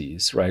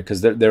indices, right?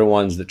 Because they're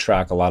ones that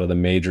track a lot of the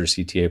major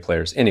CTA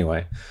players.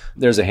 Anyway,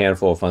 there's a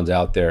handful of funds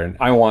out there. And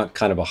I want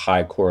kind of a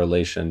high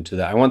correlation to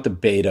that. I want the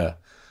beta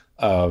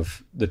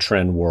of the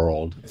trend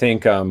world. I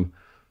think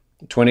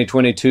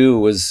 2022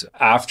 was,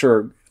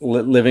 after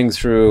living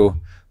through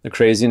the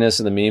craziness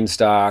of the meme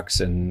stocks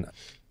and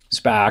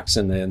SPACs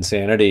and the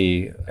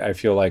insanity, I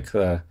feel like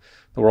the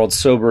world's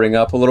sobering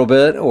up a little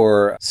bit,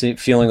 or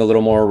feeling a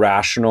little more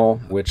rational,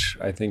 which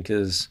I think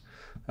is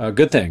a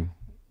good thing.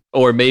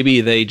 Or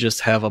maybe they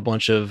just have a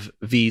bunch of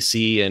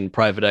VC and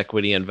private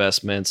equity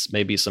investments,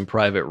 maybe some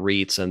private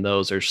REITs, and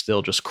those are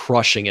still just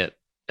crushing it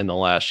in the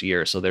last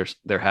year. So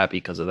they're happy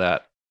because of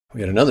that.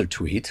 We had another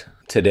tweet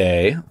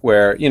today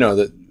where, you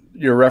know,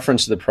 your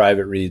reference to the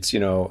private REITs, you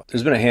know,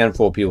 there's been a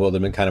handful of people that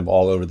have been kind of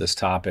all over this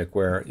topic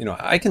where, you know,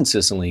 I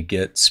consistently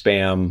get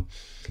spam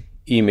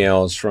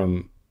emails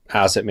from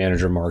asset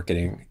manager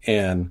marketing.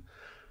 And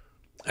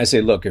I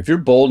say, look, if you're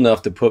bold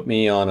enough to put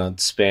me on a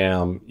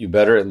spam, you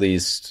better at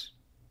least,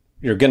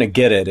 you're going to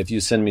get it if you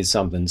send me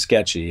something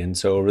sketchy. And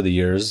so over the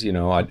years, you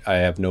know, I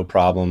have no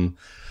problem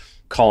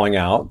calling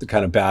out the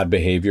kind of bad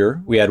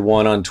behavior. We had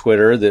one on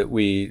Twitter that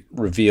we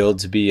revealed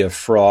to be a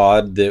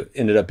fraud that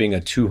ended up being a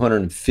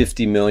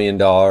 $250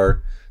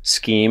 million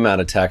scheme out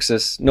of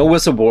Texas. No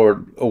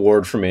whistleblower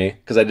award for me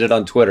because I did it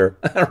on Twitter,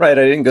 right?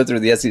 I didn't go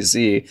through the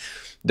SEC,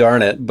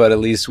 darn it. But at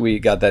least we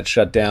got that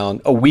shut down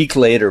a week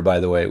later, by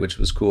the way, which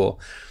was cool.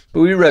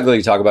 But we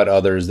regularly talk about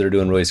others that are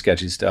doing really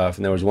sketchy stuff.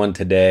 And there was one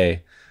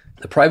today.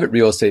 The private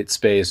real estate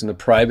space and the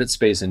private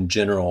space in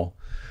general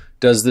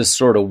does this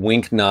sort of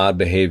wink nod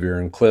behavior.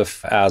 And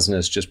Cliff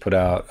Asness just put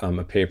out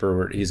a paper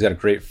where he's got a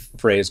great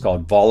phrase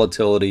called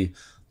volatility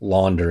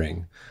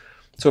laundering.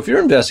 So if you're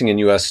investing in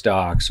US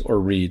stocks or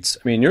REITs,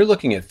 I mean, you're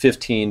looking at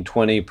 15,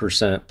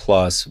 20%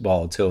 plus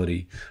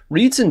volatility.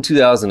 REITs in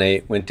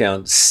 2008 went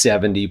down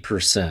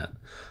 70%.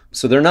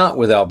 So they're not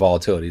without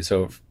volatility.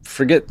 So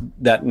forget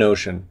that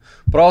notion.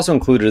 But also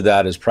included in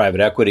that is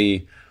private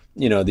equity.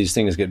 You know, these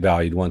things get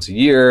valued once a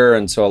year.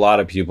 And so a lot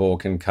of people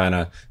can kind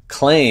of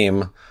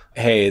claim,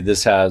 hey,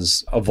 this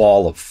has a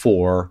vol of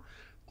 4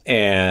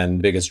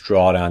 and biggest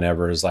drawdown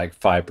ever is like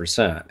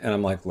 5%. And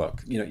I'm like,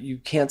 look, you know, you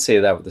can't say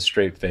that with a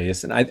straight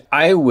face. And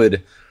I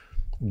would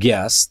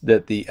guess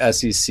that the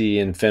SEC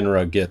and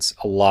FINRA gets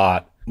a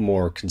lot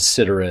more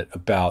considerate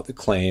about the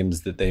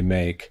claims that they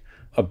make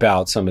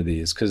about some of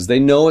these, because they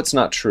know it's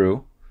not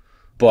true,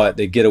 but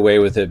they get away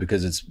with it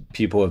because it's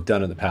people have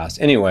done it in the past.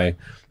 Anyway,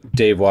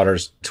 Dave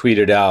Waters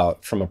tweeted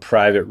out from a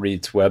private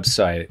REIT's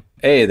website,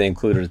 they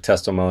included a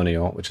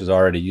testimonial, which is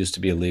already used to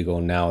be illegal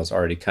and now is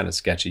already kind of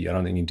sketchy. I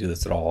don't think you can do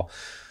this at all.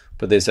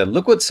 But they said,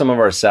 look what some of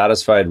our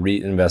satisfied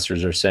REIT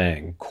investors are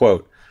saying.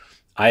 Quote,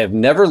 I have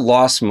never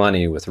lost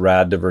money with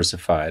RAD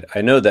Diversified.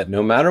 I know that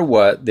no matter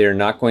what, they're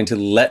not going to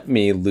let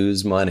me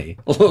lose money.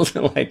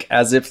 Like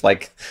as if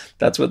like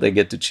that's what they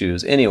get to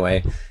choose.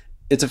 Anyway,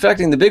 it's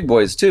affecting the big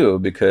boys too,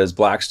 because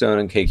Blackstone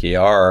and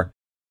KKR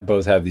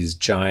both have these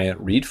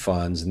giant REIT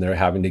funds and they're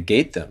having to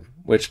gate them.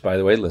 Which, by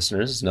the way,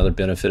 listeners, is another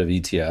benefit of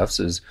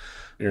ETFs is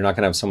you're not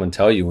going to have someone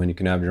tell you when you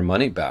can have your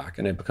money back.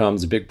 And it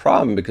becomes a big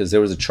problem because there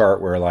was a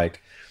chart where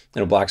like, you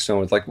know, Blackstone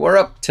was like, we're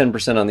up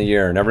 10% on the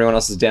year and everyone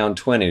else is down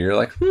 20. You're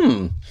like,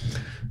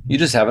 you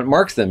just haven't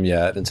marked them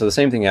yet. And so the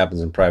same thing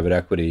happens in private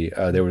equity.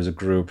 There was a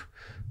group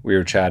we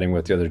were chatting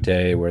with the other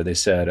day, where they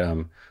said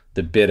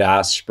the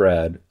bid-ask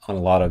spread on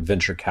a lot of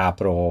venture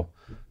capital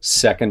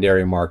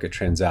secondary market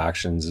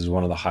transactions is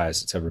one of the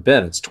highest it's ever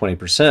been. It's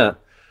 20%.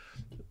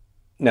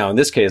 Now, in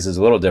this case, it's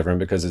a little different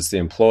because it's the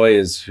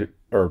employees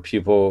or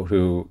people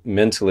who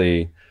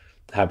mentally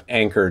have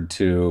anchored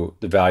to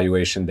the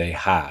valuation they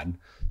had.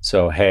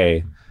 So,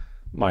 hey,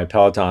 my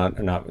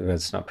Peloton,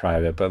 it's not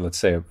private, but let's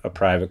say a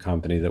private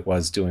company that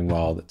was doing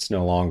well, that's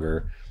no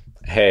longer,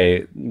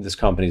 hey, this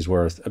company's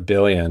worth $1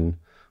 billion,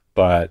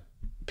 but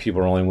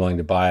people are only willing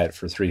to buy it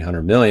for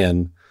 $300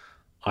 million.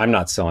 I'm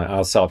not selling,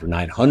 I'll sell it for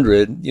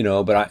 900,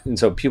 and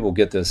so people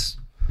get this,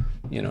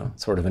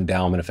 sort of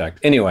endowment effect.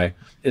 Anyway,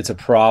 it's a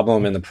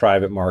problem in the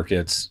private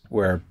markets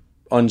where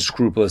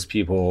unscrupulous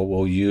people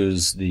will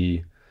use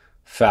the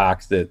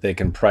fact that they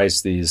can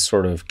price these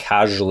sort of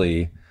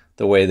casually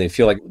the way they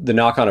feel. Like the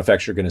knock-on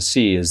effects you're going to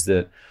see is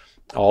that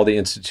all the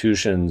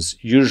institutions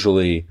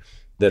usually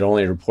that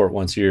only report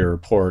once a year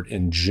report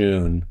in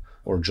June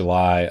or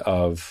July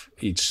of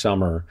each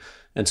summer.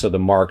 And so the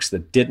marks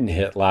that didn't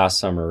hit last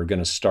summer are going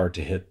to start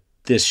to hit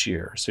this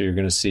year. So you're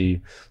going to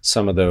see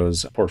some of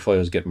those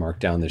portfolios get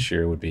marked down this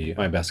year would be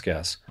my best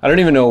guess. I don't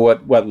even know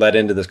what led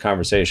into this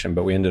conversation,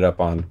 but we ended up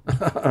on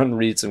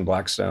REITs and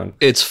Blackstone.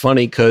 It's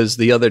funny because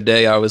the other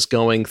day I was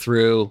going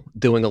through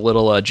doing a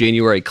little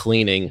January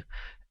cleaning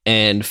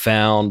and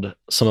found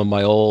some of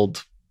my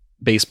old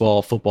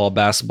baseball, football,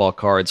 basketball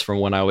cards from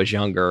when I was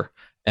younger.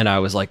 And I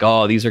was like,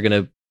 oh, these are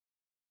going to,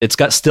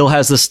 still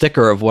has the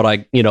sticker of what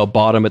I,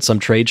 bought them at some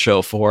trade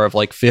show for of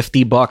like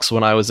 $50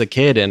 when I was a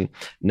kid. And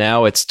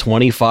now it's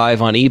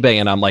 25 on eBay.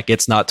 And I'm like,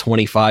 it's not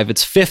 25,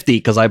 it's 50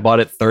 because I bought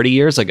it 30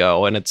 years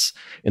ago. And it's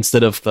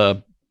instead of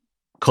the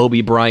Kobe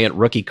Bryant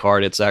rookie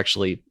card, it's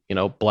actually,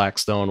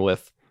 Blackstone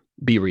with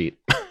BREIT.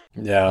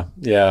 Yeah.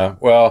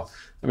 Well,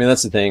 I mean,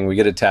 that's the thing. We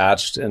get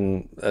attached,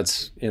 and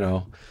that's,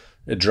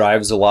 it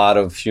drives a lot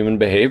of human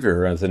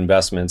behavior with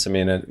investments. I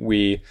mean,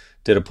 we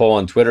did a poll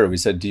on Twitter. We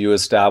said, do you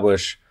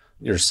establish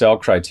your sell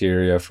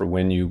criteria for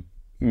when you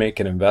make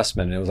an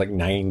investment? And it was like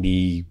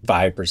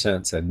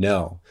 95% said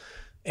no.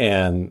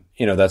 And,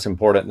 that's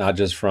important, not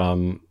just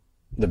from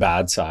the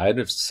bad side,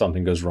 if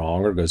something goes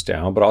wrong or goes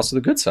down, but also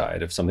the good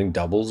side. If something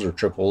doubles or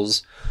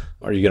triples,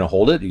 are you going to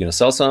hold it? Are you going to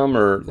sell some?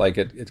 Or like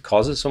it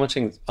causes so much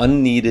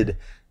unneeded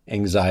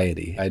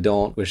anxiety. I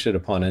don't wish it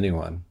upon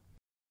anyone.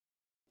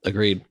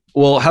 Agreed.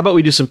 Well, how about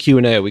we do some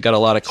Q&A? We got a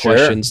lot of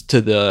questions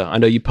I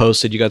know you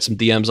posted, you got some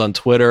DMs on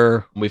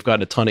Twitter. We've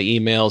gotten a ton of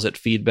emails at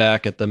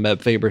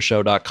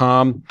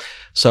feedback@themebfabershow.com.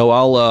 So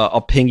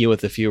I'll ping you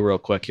with a few real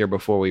quick here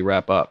before we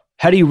wrap up.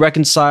 How do you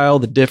reconcile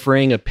the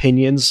differing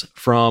opinions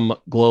from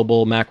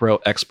global macro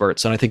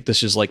experts? And I think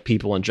this is like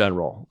people in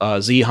general.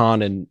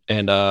 Zihan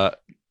and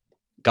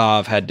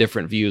Gav had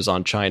different views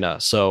on China.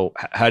 So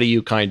how do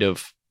you kind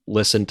of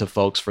listen to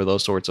folks for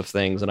those sorts of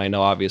things? And I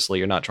know obviously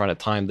you're not trying to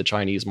time the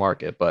Chinese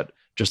market, but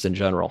just in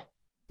general.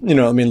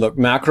 Look,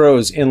 macro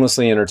is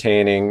endlessly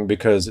entertaining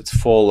because it's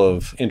full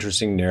of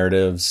interesting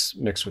narratives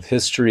mixed with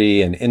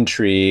history and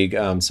intrigue.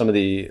 Some of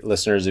the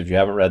listeners, if you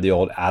haven't read the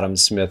old Adam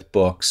Smith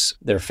books,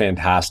 they're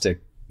fantastic,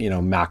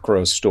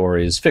 macro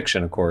stories,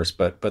 fiction, of course,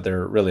 but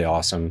they're really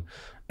awesome.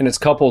 And it's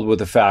coupled with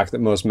the fact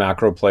that most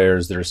macro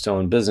players that are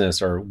still in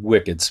business are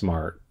wicked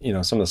smart.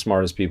 Some of the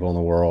smartest people in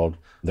the world.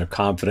 They're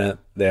confident.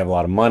 They have a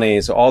lot of money.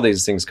 So all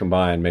these things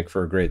combined make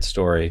for a great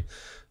story.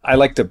 I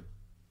like to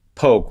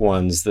poke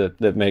ones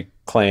that make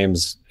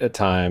claims at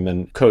time.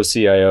 And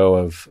co-CIO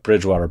of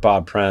Bridgewater,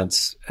 Bob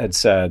Prince, had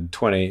said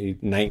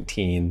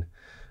 2019,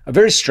 a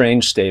very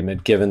strange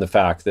statement given the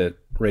fact that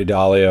Ray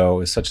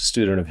Dalio is such a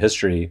student of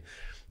history.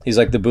 He's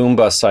like, the boom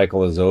bust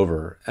cycle is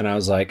over. And I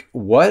was like,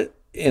 what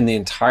in the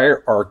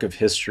entire arc of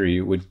history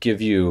would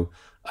give you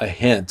a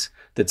hint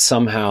that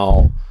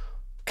somehow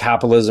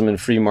capitalism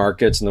and free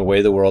markets and the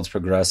way the world's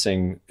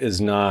progressing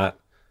is not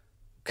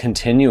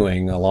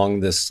continuing along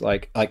this,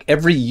 like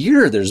every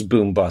year there's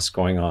boom bust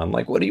going on.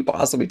 Like, what do you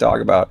possibly talk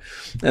about?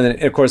 And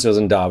then of course it was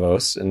in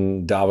Davos,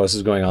 and Davos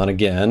is going on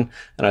again.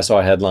 And I saw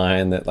a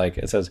headline that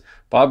it says,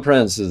 Bob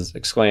Prince has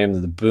exclaimed that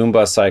the boom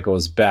bust cycle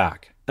is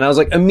back. And I was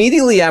like,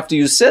 immediately after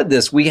you said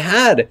this, we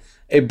had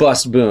a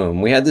bust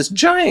boom. We had this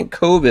giant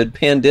COVID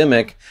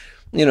pandemic,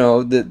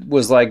 that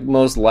was like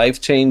most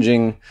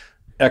life-changing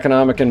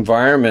economic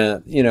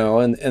environment,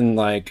 and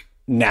like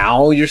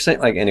now you're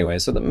saying anyway,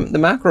 so the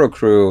macro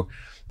crew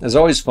is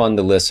always fun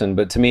to listen,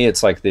 but to me,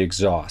 it's like the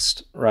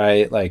exhaust,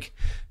 right? Like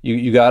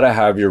you got to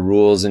have your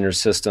rules and your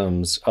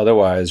systems.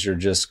 Otherwise you're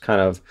just kind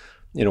of,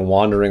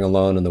 wandering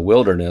alone in the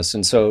wilderness.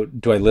 And so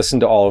do I listen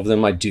to all of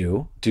them? I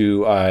do.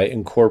 Do I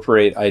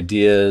incorporate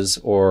ideas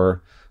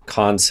or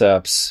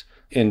concepts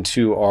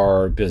into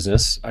our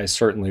business? I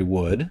certainly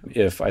would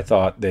if I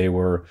thought they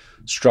were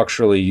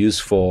structurally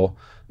useful.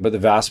 But the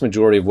vast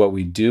majority of what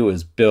we do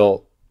is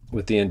built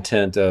with the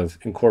intent of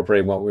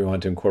incorporating what we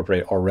want to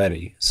incorporate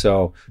already.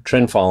 So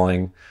trend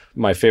following,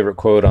 my favorite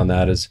quote on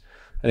that is,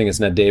 I think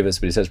it's Ned Davis,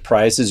 but he says,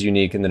 price is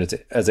unique and that it's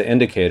as an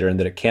indicator and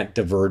that it can't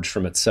diverge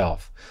from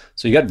itself.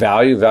 So you got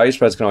value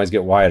spreads can always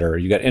get wider.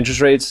 You got interest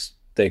rates,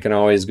 They can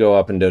always go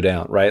up and go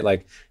down, right?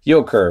 Like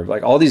yield curve,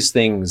 like all these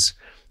things,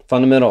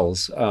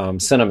 fundamentals,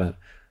 sentiment,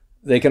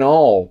 they can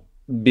all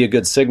be a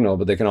good signal,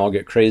 but they can all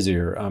get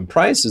crazier.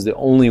 Price is the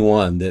only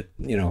one that,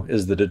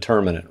 is the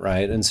determinant,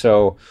 right? And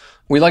so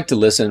we like to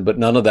listen, but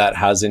none of that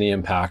has any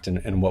impact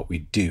in what we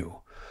do.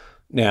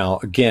 Now,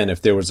 again,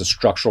 if there was a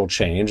structural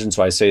change, and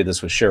so I say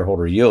this with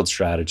shareholder yield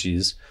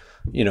strategies,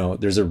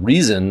 there's a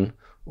reason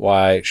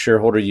why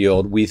shareholder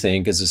yield, we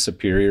think, is a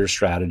superior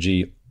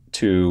strategy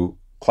to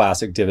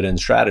classic dividend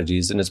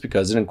strategies. And it's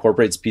because it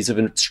incorporates a piece of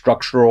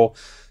structural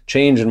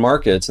change in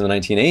markets in the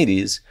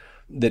 1980s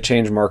that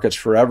changed markets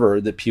forever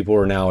that people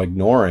are now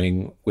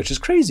ignoring, which is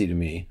crazy to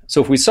me.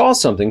 So if we saw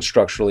something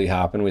structurally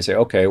happen, we say,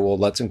 okay, well,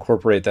 let's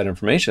incorporate that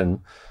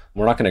information.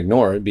 We're not going to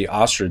ignore it, be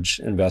ostrich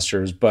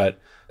investors. But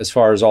as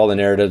far as all the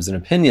narratives and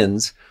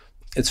opinions,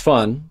 it's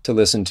fun to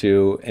listen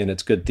to and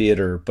it's good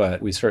theater,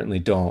 but we certainly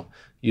don't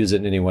use it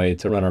in any way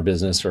to run our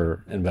business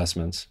or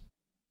investments.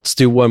 Let's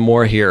do one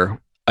more here.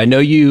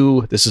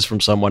 This is from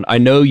someone, I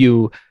know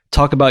you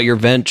talk about your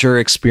venture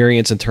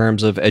experience in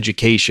terms of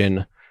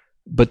education,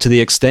 but to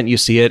the extent you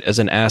see it as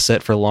an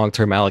asset for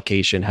long-term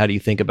allocation, how do you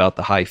think about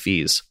the high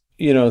fees?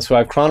 So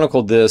I've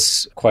chronicled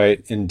this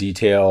quite in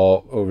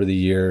detail over the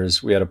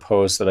years. We had a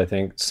post that I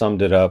think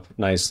summed it up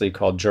nicely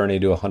called Journey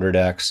to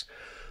 100X.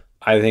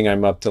 I think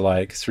I'm up to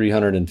like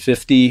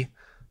 350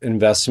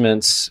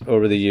 investments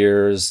over the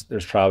years.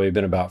 There's probably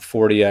been about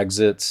 40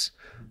 exits.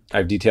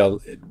 I've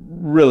detailed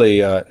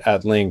really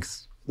at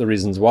length the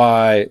reasons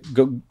why.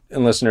 And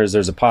listeners,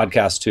 there's a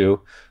podcast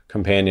too,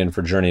 companion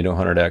for Journey to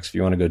 100X if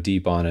you want to go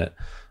deep on it.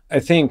 I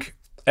think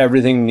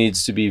everything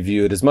needs to be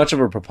viewed, as much of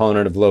a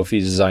proponent of low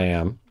fees as I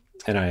am,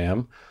 and I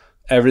am,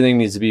 everything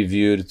needs to be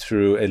viewed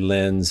through a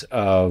lens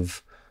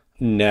of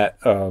net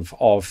of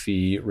all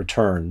fee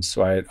returns.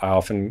 So I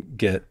often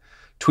get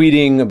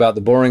tweeting about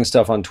the boring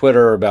stuff on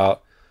Twitter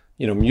about,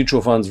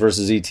 mutual funds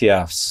versus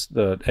ETFs.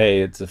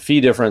 It's a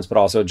fee difference, but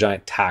also a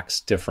giant tax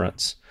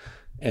difference.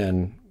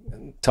 And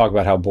talk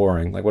about how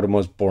boring, like what a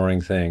most boring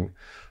thing.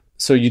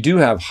 So you do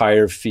have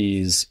higher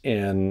fees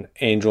in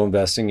angel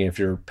investing if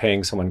you're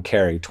paying someone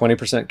carry.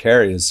 20%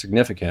 carry is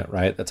significant,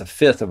 right? That's a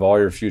fifth of all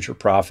your future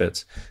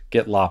profits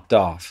get lopped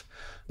off.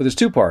 But there's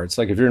two parts.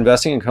 Like if you're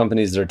investing in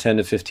companies that are 10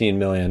 to 15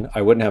 million,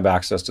 I wouldn't have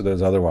access to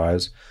those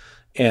otherwise.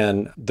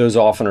 And those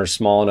often are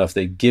small enough,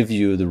 they give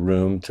you the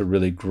room to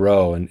really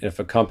grow. And if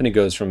a company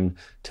goes from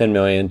 10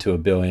 million to a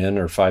billion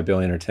or 5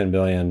 billion or 10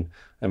 billion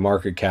in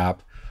market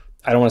cap,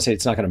 I don't want to say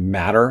it's not going to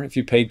matter if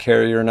you paid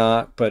carry or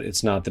not, but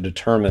it's not the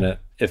determinant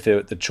if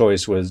the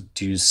choice was,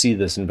 do you see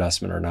this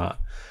investment or not?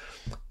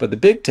 But the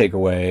big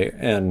takeaway,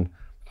 and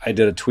I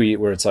did a tweet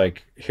where it's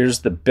like,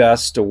 here's the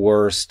best to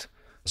worst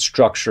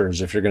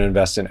structures if you're going to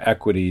invest in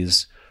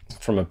equities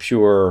from a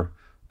pure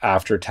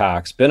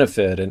after-tax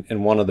benefit,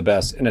 and one of the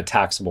best in a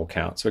taxable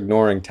account. So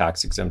ignoring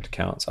tax-exempt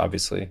accounts,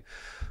 obviously.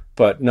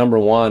 But number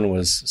one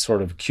was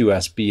sort of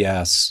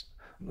QSBS.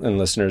 And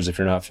listeners, if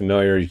you're not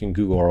familiar, you can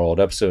Google our old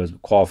episodes,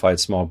 qualified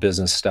small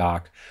business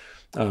stock.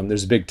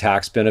 There's a big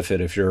tax benefit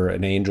if you're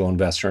an angel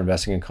investor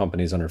investing in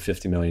companies under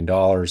 $50 million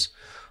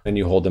and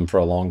you hold them for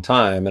a long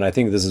time. And I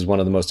think this is one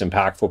of the most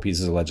impactful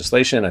pieces of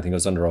legislation. I think it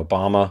was under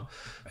Obama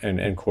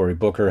and Cory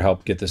Booker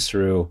helped get this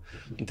through,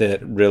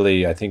 that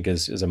really I think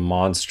is a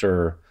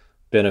monster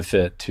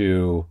benefit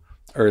to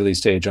early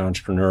stage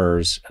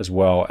entrepreneurs as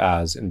well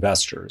as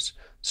investors.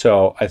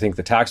 So I think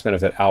the tax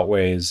benefit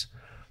outweighs,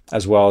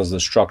 as well as the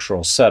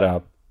structural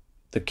setup,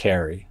 the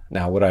carry.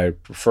 Now, would I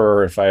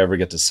prefer, if I ever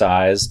get to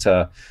size,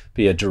 to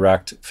be a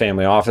direct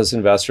family office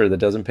investor that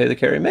doesn't pay the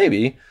carry?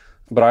 Maybe.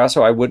 But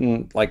I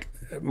wouldn't, like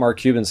Mark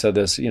Cuban said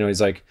this,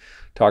 he's like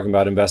talking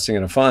about investing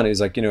in a fund.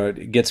 He's like,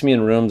 it gets me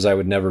in rooms I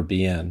would never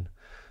be in.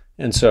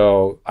 And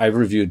so I've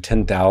reviewed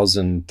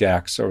 10,000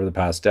 decks over the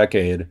past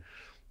decade.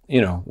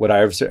 Would I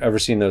have ever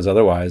seen those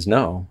otherwise?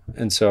 No.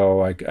 And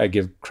so I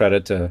give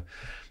credit to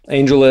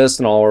AngelList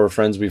and all our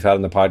friends we've had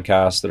on the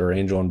podcast that are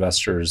angel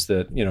investors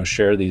that,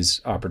 share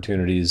these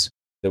opportunities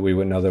that we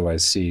wouldn't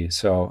otherwise see.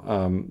 So,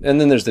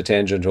 and then there's the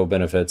tangential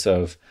benefits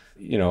of,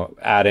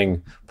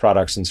 adding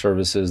products and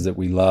services that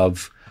we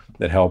love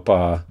that help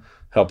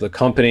the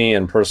company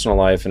and personal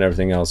life and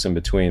everything else in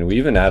between. We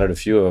even added a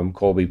few of them.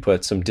 Colby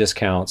put some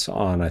discounts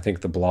on, I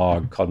think, the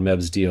blog called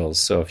Meb's Deals.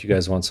 So if you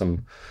guys want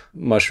some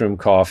mushroom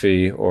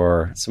coffee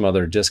or some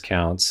other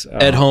discounts.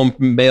 At home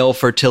male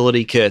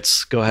fertility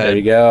kits. Go ahead. There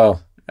you go.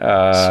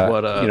 I'm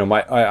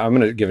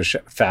going to give a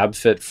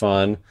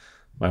FabFitFun.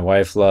 My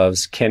wife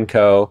loves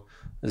Kenco.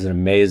 It's an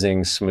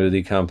amazing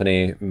smoothie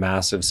company.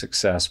 Massive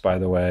success, by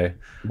the way.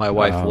 My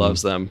wife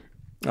loves them.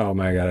 Oh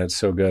my God, it's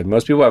so good.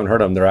 Most people haven't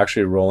heard of them. They're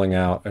actually rolling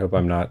out. I hope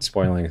I'm not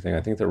spoiling anything.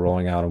 I think they're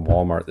rolling out in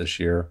Walmart this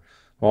year.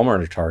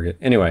 Walmart or Target.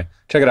 Anyway,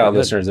 check it out,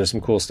 listeners. There's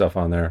some cool stuff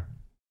on there.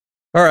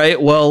 All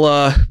right.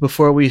 Well,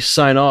 before we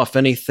sign off,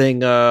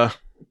 anything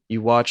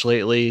you watched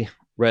lately,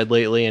 read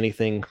lately,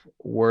 anything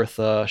worth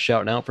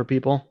shouting out for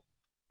people?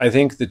 I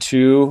think the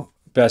two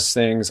best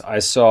things I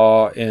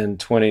saw in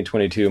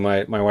 2022,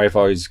 my wife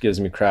always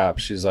gives me crap.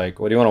 She's like,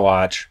 what do you want to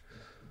watch?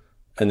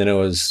 And then it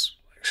was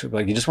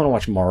like you just want to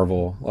watch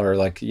Marvel or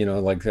like, you know,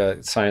 like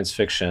science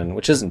fiction,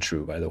 which isn't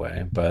true, by the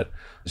way, but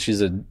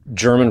she's a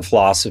German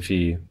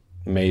philosophy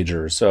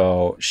major.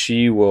 So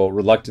she will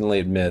reluctantly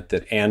admit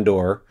that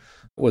Andor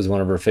was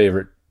one of her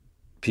favorite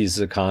pieces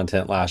of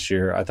content last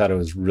year. I thought it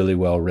was really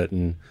well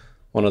written.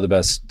 One of the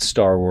best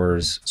Star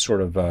Wars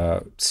sort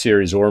of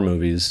series or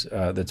movies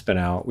that's been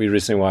out. We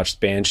recently watched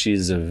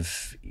Banshees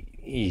of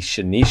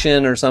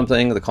Inisherin or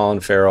something, the Colin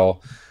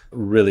Farrell,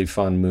 really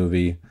fun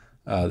movie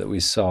that we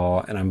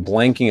saw. And I'm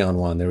blanking on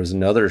one. There was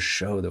another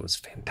show that was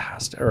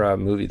fantastic, or a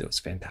movie that was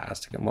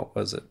fantastic. And what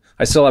was it?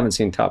 I still haven't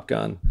seen Top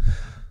Gun.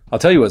 I'll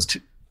tell you what,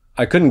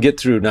 I couldn't get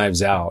through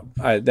Knives Out.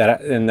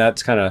 And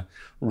that's kind of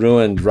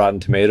ruined Rotten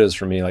Tomatoes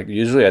for me. Like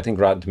usually I think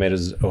Rotten Tomatoes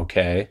is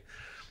okay.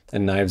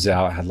 And Knives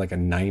Out had like a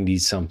 90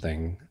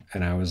 something.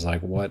 And I was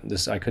like, what?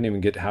 I couldn't even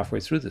get halfway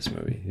through this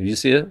movie. Did you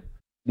see it?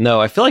 No,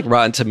 I feel like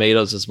Rotten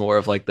Tomatoes is more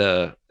of like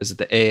the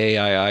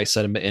AAII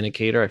sentiment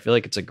indicator? I feel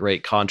like it's a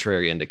great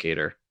contrary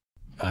indicator.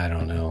 I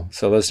don't know.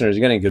 So listeners,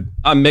 you're getting good.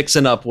 I'm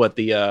mixing up what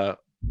the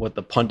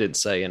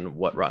pundits say and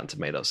what Rotten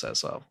Tomatoes says.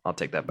 So I'll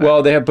take that back.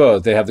 Well, they have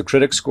both. They have the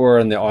critic score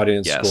and the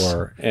audience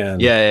score.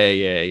 And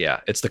yeah.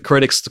 It's the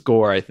critic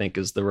score, I think,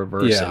 is the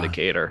reverse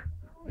indicator.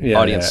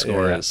 Audience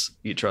score is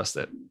you trust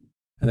it.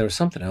 And there was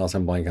something else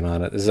I'm blanking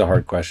on it. This is a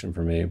hard question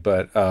for me.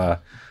 But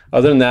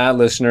other than that,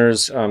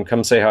 listeners,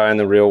 come say hi in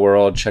the real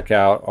world. Check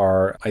out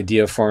our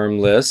Idea Farm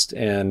list.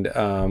 And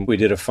we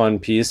did a fun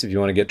piece. If you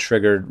want to get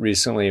triggered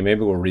recently,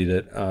 maybe we'll read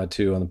it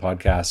too on the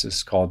podcast.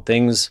 It's called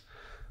Things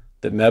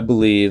That Meb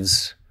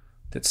Believes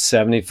That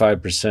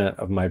 75%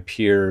 of my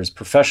peers,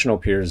 professional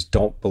peers,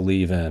 don't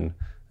believe in.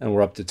 And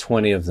we're up to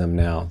 20 of them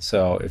now.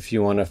 So if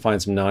you want to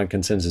find some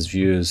non-consensus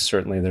views,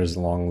 certainly there's a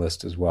long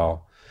list as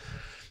well.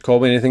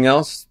 Colby, anything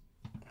else?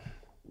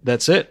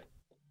 That's it.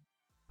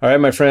 All right,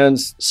 my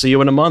friends. See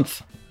you in a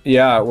month.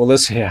 Yeah, well,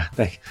 listen, we're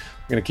going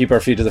to keep our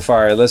feet to the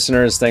fire.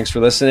 Listeners, thanks for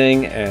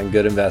listening and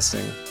good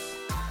investing.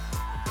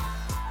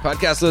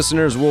 Podcast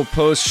listeners will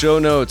post show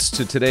notes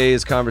to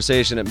today's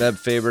conversation at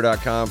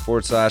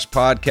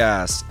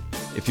mebfaber.com/podcast.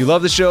 If you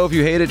love the show, if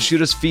you hate it,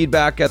 shoot us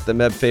feedback at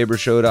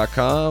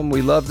themebfabershow.com.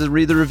 We love to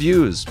read the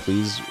reviews.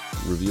 Please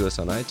review us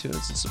on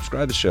iTunes and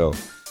subscribe to the show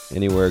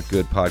anywhere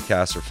good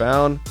podcasts are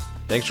found.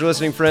 Thanks for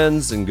listening,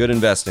 friends, and good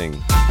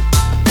investing.